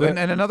 they do. And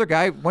another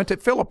guy went to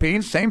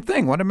Philippines, same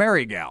thing, wanted to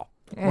marry a gal.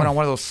 Went on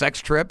one of those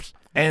sex trips.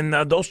 And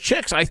those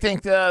chicks, I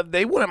think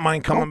they wouldn't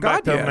mind coming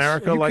back God, to yes.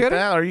 America Are you like kidding?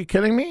 that. Are you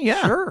kidding me?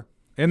 Yeah. Sure.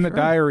 in the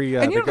diary.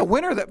 And the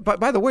winner that,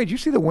 by the way, did you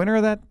see the winner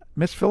of that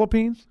Miss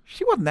Philippines?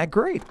 She wasn't that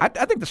great. I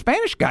think the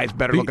Spanish guy's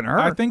better looking than her.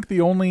 I think the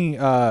only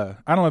I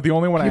don't know, the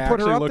only one I Can you put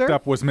her actually up looked there?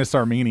 up was Miss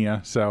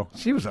Armenia. So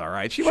she was all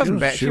right. She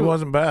wasn't bad. She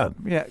wasn't bad.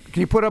 Yeah.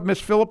 Can you put up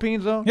Miss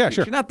Philippines though? Yeah,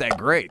 sure. She's not that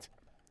great.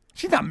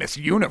 She's not Miss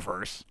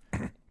Universe.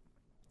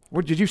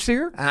 What did you see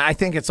her? I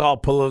think it's all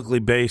politically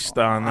based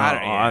on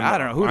I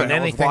don't know who the on hell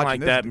is anything watching like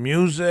this. that.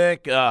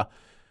 Music.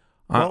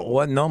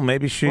 What? No,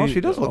 maybe she. Well,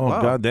 she does look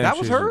well. goddamn, That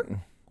was she's- her?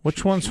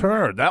 Which one's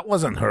her? That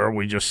wasn't her.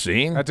 We just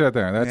seen. that's right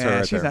there. That's yeah, her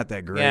right she's there. not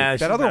that great. yeah,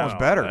 that other one's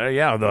better.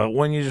 Yeah, the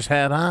one you just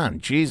had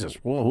on. Jesus,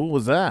 well, who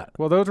was that?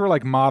 Well, those were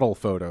like model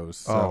photos.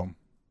 So. Oh.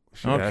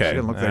 Yeah, Okay, she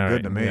didn't look that all good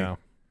right, to me. yeah.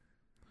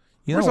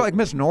 You Where's know, like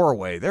Miss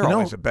Norway? They're you know-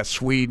 always the best.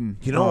 Sweden.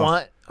 you know Oh.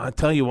 what? I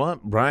tell you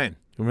what, Brian.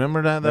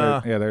 Remember that?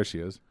 Yeah, there she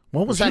is.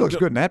 What was Well, she that? looks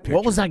good in that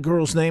What was picture. that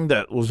girl's name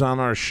that was on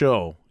our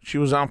show? She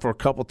was on for a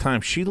couple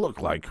times. She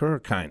looked like her,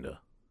 kind of.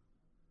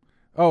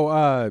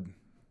 Oh,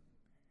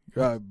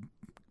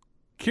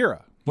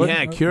 Kira. What-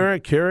 Yeah,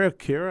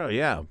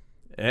 Kira.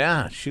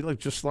 Yeah. She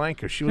looked just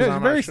like her. She was Yeah,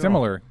 on very our show.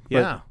 similar, but-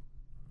 Yeah.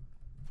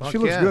 She Fuck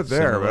looks yeah, good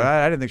there, similar. but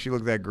I didn't think she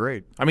looked that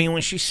great. I mean,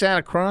 when she sat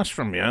across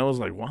from me, I was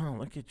like, "Wow,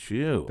 look at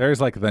you." There's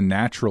like the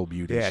natural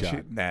beauty Yeah,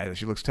 shot.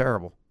 she looks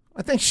terrible.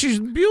 I think she's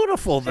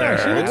beautiful there.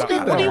 she looks What do you-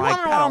 good what do you there.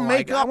 want her I all don't like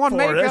it. makeup I want for?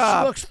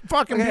 makeup. She looks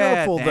fucking Look at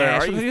beautiful that. there.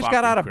 Are She you just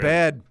got out of fucking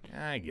bed.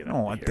 crazy? I get I don't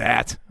out want here.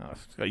 that. Oh,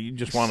 so you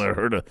just wanted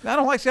her to.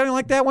 I didn't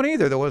like that one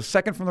either. There was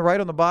second from the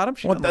right on the bottom.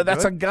 She Well, didn't look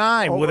that's a good.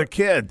 guy with a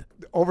kid.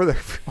 over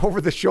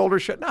the shoulder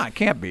shit. No, it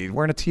can't be. He's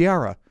wearing a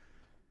tiara.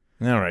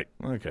 All right.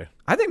 Okay.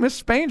 I think Miss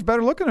Spain's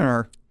better looking than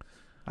her.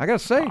 I gotta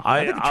say,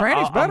 I think the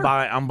tranny's better.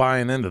 I'm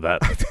buying into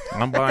that.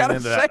 I'm buying gotta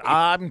into that. say.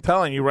 I'm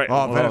telling you right.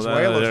 Oh, now.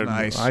 Venezuela's they're-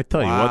 nice. I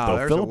tell you Wow, what, though,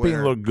 there's a Philippines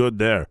winner. look good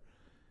there.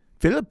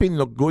 Philippines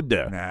look good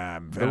there. Nah,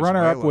 The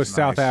runner-up was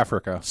South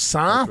Africa.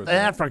 South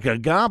Africa.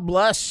 God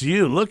bless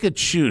you. Look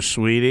at you,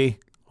 sweetie.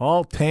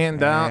 All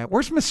tanned out.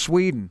 Where's Miss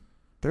Sweden?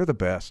 They're the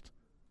best.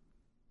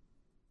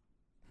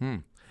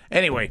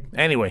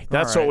 Anyway,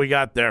 that's All what right. we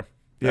got there.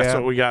 That's Yeah.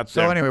 what we got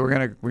there. So anyway, we're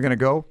gonna go. We're gonna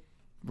go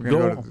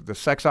Go. to the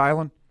sex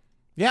island.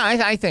 Yeah,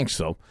 I think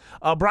so.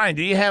 Brian,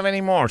 do you have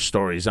any more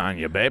stories on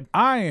you, babe?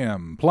 I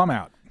am plumb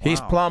out. He's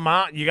plumb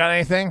out. You got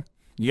anything?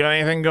 You got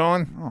anything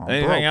going?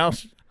 Anything broke.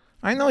 else?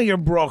 I know you're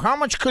broke. How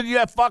much could you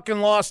have fucking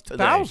lost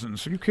today?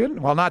 Thousands. Are you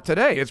kidding? Well, not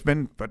today.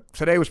 But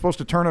today was supposed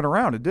to turn it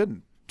around. It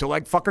didn't. Till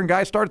like fucking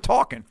guys started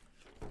talking.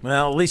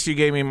 Well, at least you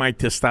gave me my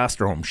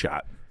testosterone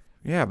shot.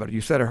 Yeah, but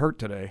you said it hurt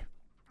today.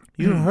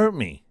 You hurt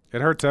me.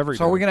 It hurts every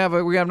So are we gonna have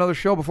another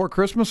show before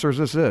Christmas, or is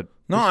this it?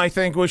 No, I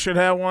think we should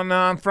have one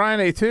on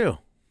Friday, too.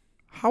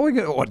 How are we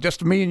gonna? What,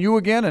 just me and you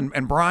again,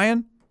 and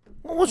Brian?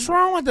 Well, what's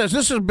wrong with this?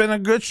 This has been a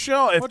good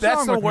show. If What's that's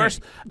wrong the with me?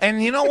 worst.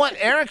 And you know what?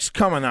 Eric's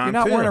coming on, You're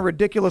not too. wearing a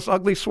ridiculous,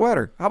 ugly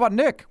sweater. How about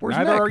Nick? Where's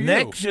Neither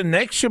Nick? are you.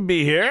 Nick should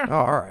be here. Oh,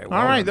 all right. Well,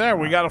 All right, there.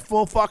 We got a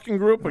full fucking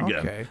group again.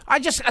 Okay. I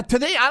just,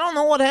 today, I don't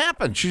know what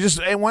happened. She just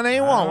went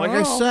AWOL. Like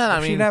I said, I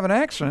she mean, didn't have an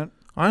accent.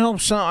 I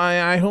hope so.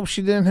 I hope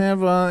she didn't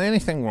have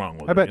anything wrong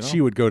with I her. bet you know? she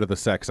would go to the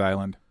sex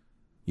island.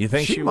 You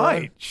think she,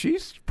 might. would?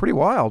 She's pretty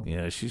wild,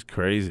 Yeah, she's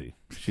crazy.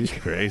 She's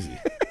crazy.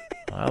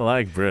 I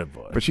like Brit,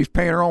 boy. but she's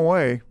paying her own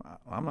way.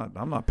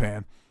 I'm not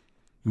paying.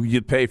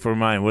 You'd pay for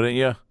mine, wouldn't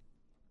you?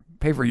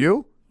 Pay for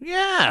you?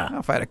 Yeah.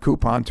 If I had a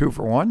coupon 2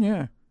 for 1,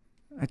 yeah,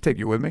 I'd take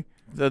you with me.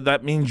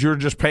 That means you're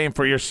just paying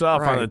for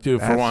yourself on the 2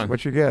 for That's 1.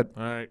 what you get.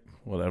 All right,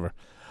 whatever.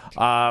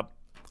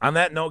 On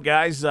that note,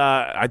 guys,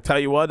 I tell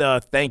you what,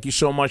 thank you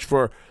so much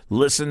for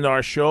listening to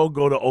our show.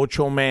 Go to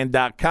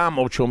ochoman.com,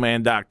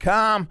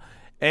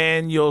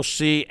 and you'll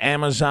see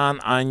Amazon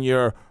on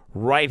your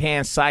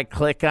right-hand side.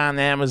 Click on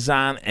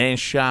Amazon and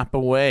shop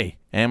away.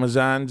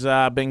 Amazon's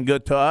been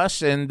good to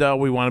us, and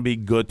we want to be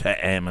good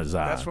to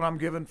Amazon. That's what I'm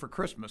giving for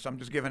Christmas. I'm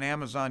just giving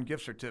Amazon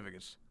gift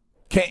certificates.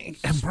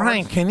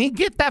 Brian, can he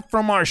get that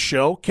from our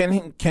show?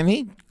 Can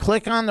he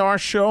click on our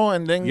show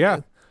and then?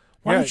 Yeah.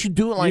 Why don't you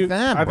do it like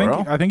that,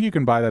 bro? I think you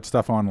can buy that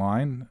stuff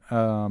online,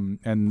 and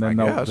then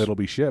it'll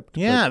be shipped.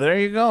 Yeah, there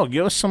you go.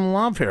 Give us some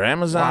love here.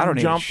 Amazon I don't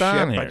jumped need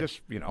on ship. here. I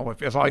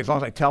just, as long as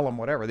I tell them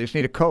whatever, they just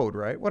need a code,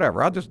 right?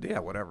 Whatever. I'll just,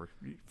 whatever.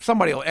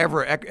 Somebody will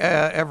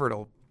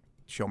Everett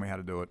show me how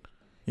to do it.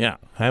 Yeah,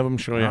 have them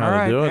show you All how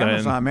right, to do it.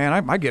 Amazon,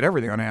 man. I get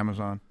everything on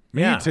Amazon.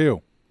 Me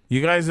too.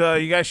 You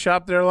guys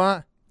shop there a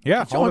lot?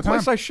 Yeah, It's the all only the time.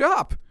 place I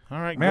shop. All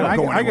right, Man,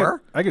 good.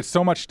 I get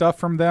so much stuff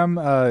from them.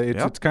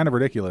 It's kind of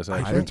ridiculous. I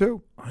Actually. do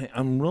too.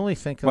 I'm really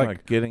thinking Like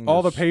about getting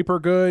all this. the paper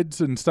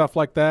goods and stuff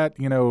like that.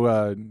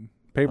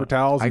 Paper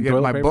towels. I and get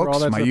toilet my paper, all books,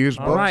 that my stuff. used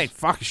All books. right,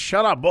 fuck,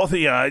 shut up, both of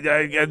you.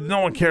 No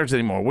one cares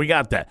anymore. We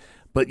got that.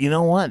 But you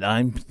know what?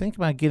 I'm thinking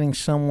about getting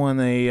someone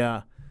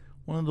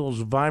one of those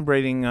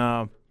vibrating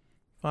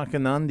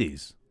fucking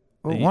undies.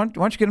 Well, why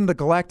don't you get him the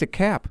Galactic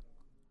Cap?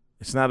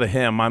 It's not a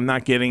him. I'm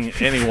not getting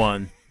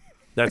anyone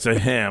that's a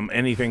him,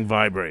 anything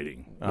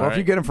vibrating. All If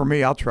you get him for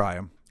me, I'll try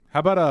him. How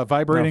about a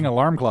vibrating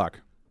alarm clock?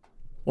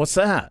 What's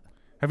that?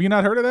 Have you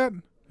not heard of that?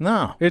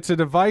 No. It's a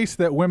device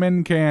that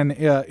women can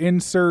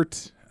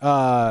insert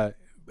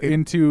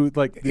into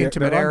like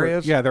Intimate their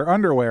areas? their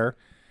underwear,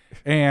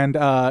 and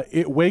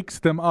it wakes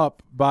them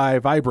up by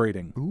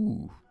vibrating.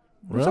 Ooh.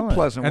 It's a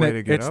pleasant And way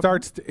to get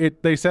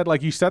up. They said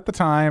like you set the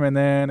time, and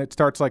then it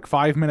starts like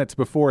 5 minutes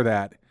before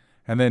that,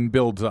 and then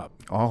builds up.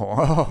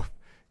 Oh.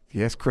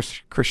 Yes,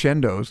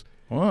 crescendos.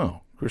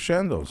 Whoa.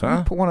 Crescendos,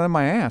 huh? Put one in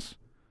my ass.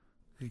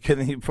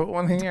 Can you put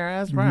one in your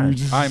ass, Brian?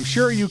 I'm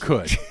sure you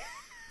could.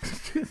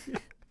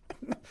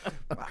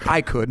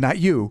 I could, not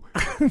you.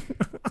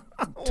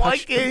 Why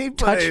can't he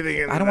put anything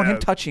in I don't want him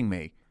that? touching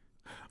me.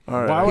 All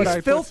right. Why would He's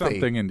I filthy. put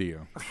something into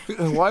you?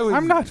 Why would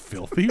I'm not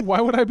filthy.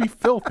 Why would I be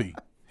filthy?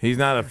 He's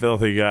not a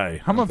filthy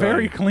guy. I'm a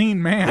very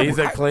clean man. He's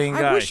a clean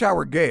guy. I wish I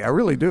were gay. I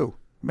really do.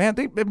 Man,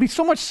 it'd be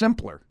so much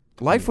simpler.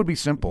 Life would be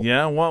simple.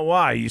 Yeah,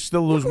 why? You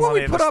still lose Look what money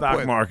we in the put up stock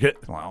with. market.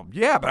 Well,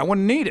 yeah, but I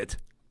wouldn't need it.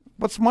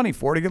 What's money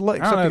for to get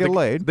laid? I don't Except to know, get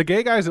laid. The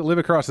gay guys that live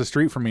across the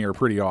street from me are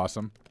pretty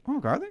awesome.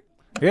 Oh, are they?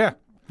 Yeah.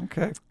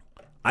 Okay.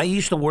 I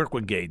used to work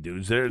with gay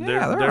dudes. They're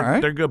they're all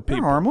right. They're good They're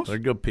people. harmless. They're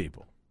good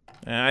people.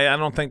 And I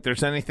don't think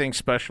there's anything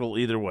special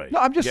either way. No,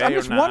 I'm just Gay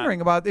or not.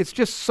 wondering about. It's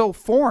just so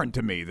foreign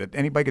to me that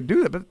anybody could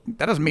do that. But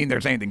that doesn't mean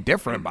there's anything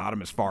different about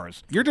them as far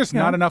as You're just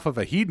not enough of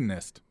a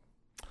hedonist.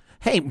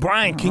 Hey,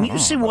 Brian, can you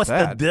see about what's the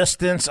that.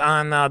 distance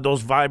on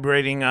those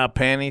vibrating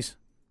panties?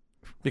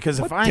 Because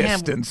if I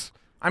distance.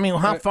 I mean,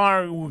 how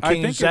far can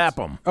you zap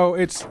them?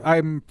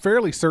 I'm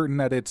fairly certain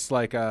that it's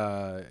like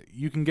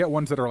you can get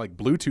ones that are like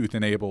Bluetooth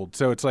enabled,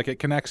 so it's like it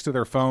connects to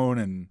their phone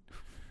and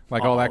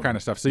like all that kind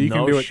of stuff. So you no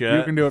can do it. shit.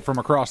 You can do it from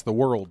across the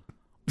world,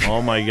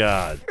 Oh my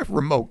god!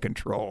 remote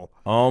control.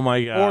 Oh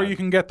my god! or you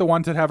can get the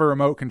ones that have a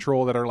remote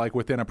control that are like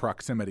within a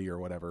proximity or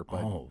whatever.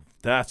 But Oh,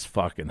 that's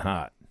fucking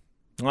hot.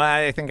 Well,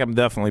 I think I'm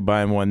definitely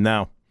buying one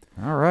now.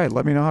 All right,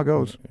 let me know how it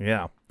goes.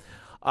 Yeah.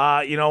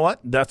 You know what?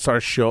 That's our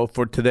show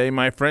for today,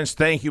 my friends.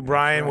 Thank you,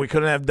 Brian. We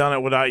couldn't have done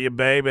it without you,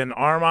 babe. And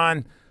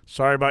Armand,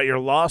 sorry about your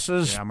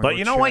losses. Yeah, I'm gonna but go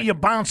you know what? check. You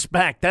bounce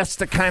back. That's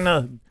the kind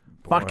of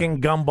fucking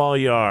gumball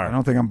you I are.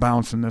 don't think I'm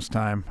bouncing this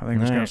time. I think I'm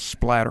just All going right. to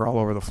splatter all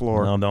over the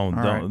floor. No, All don't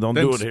right. don't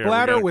then do it here. We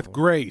splatter gotta- with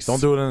grace. Don't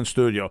do it in the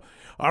studio.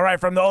 All right,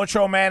 from the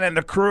Ocho Man and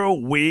the crew,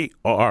 we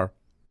are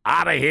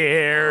out of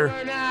here.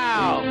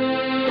 Now,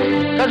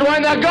 because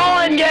when the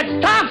going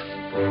gets tough,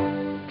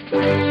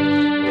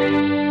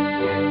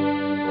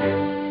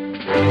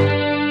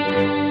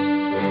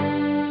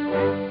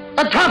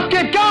 the tough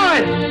get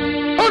going.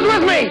 Who's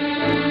with me?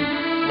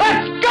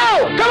 Let's go!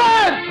 Come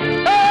on!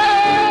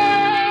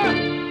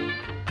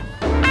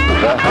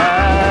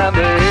 Behind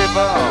the eight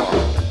ball,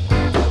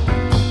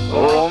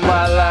 all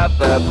my life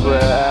that's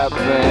where I've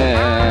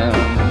been.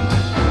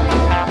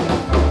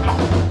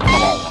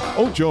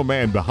 Ocho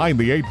Man Behind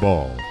the Eight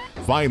Ball.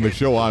 Find the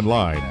show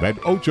online at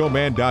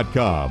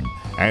ochoman.com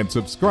and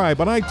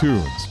subscribe on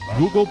iTunes,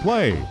 Google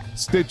Play,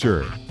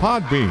 Stitcher,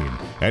 Podbean,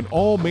 and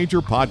all major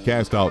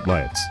podcast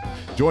outlets.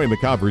 Join the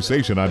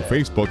conversation on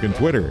Facebook and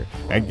Twitter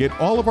and get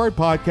all of our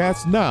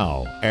podcasts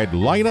now at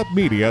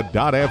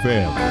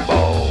lineupmedia.fm.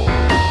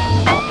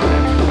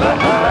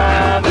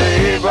 Behind the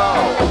eight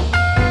ball,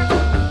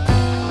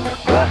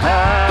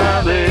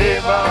 behind the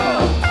eight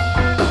ball,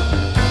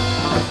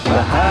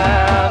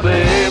 behind the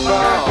eight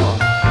ball,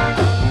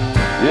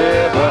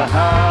 yeah,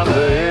 behind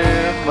the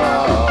eight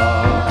ball.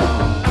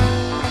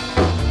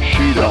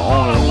 She the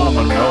only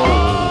woman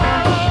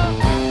knows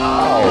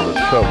all the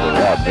trouble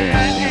I've been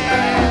in.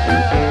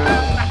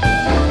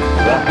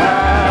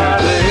 Behind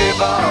the eight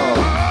ball,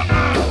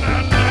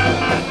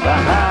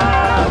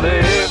 behind the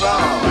eight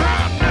ball.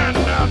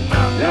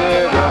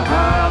 Yeah,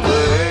 behind the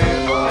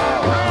eight ball.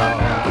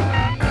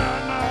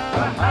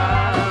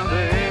 Behind the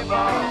eight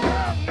ball.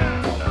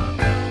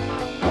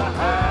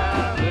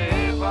 Behind the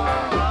eight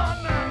ball.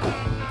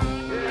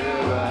 Yeah,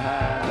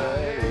 behind the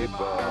eight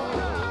ball.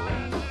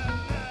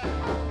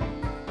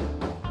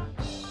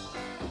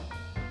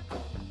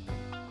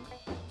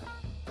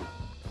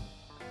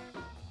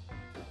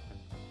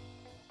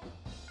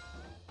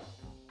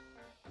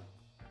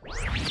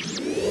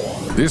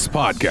 This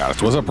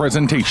podcast was a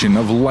presentation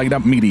of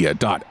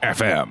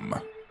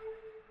lightupmedia.fm.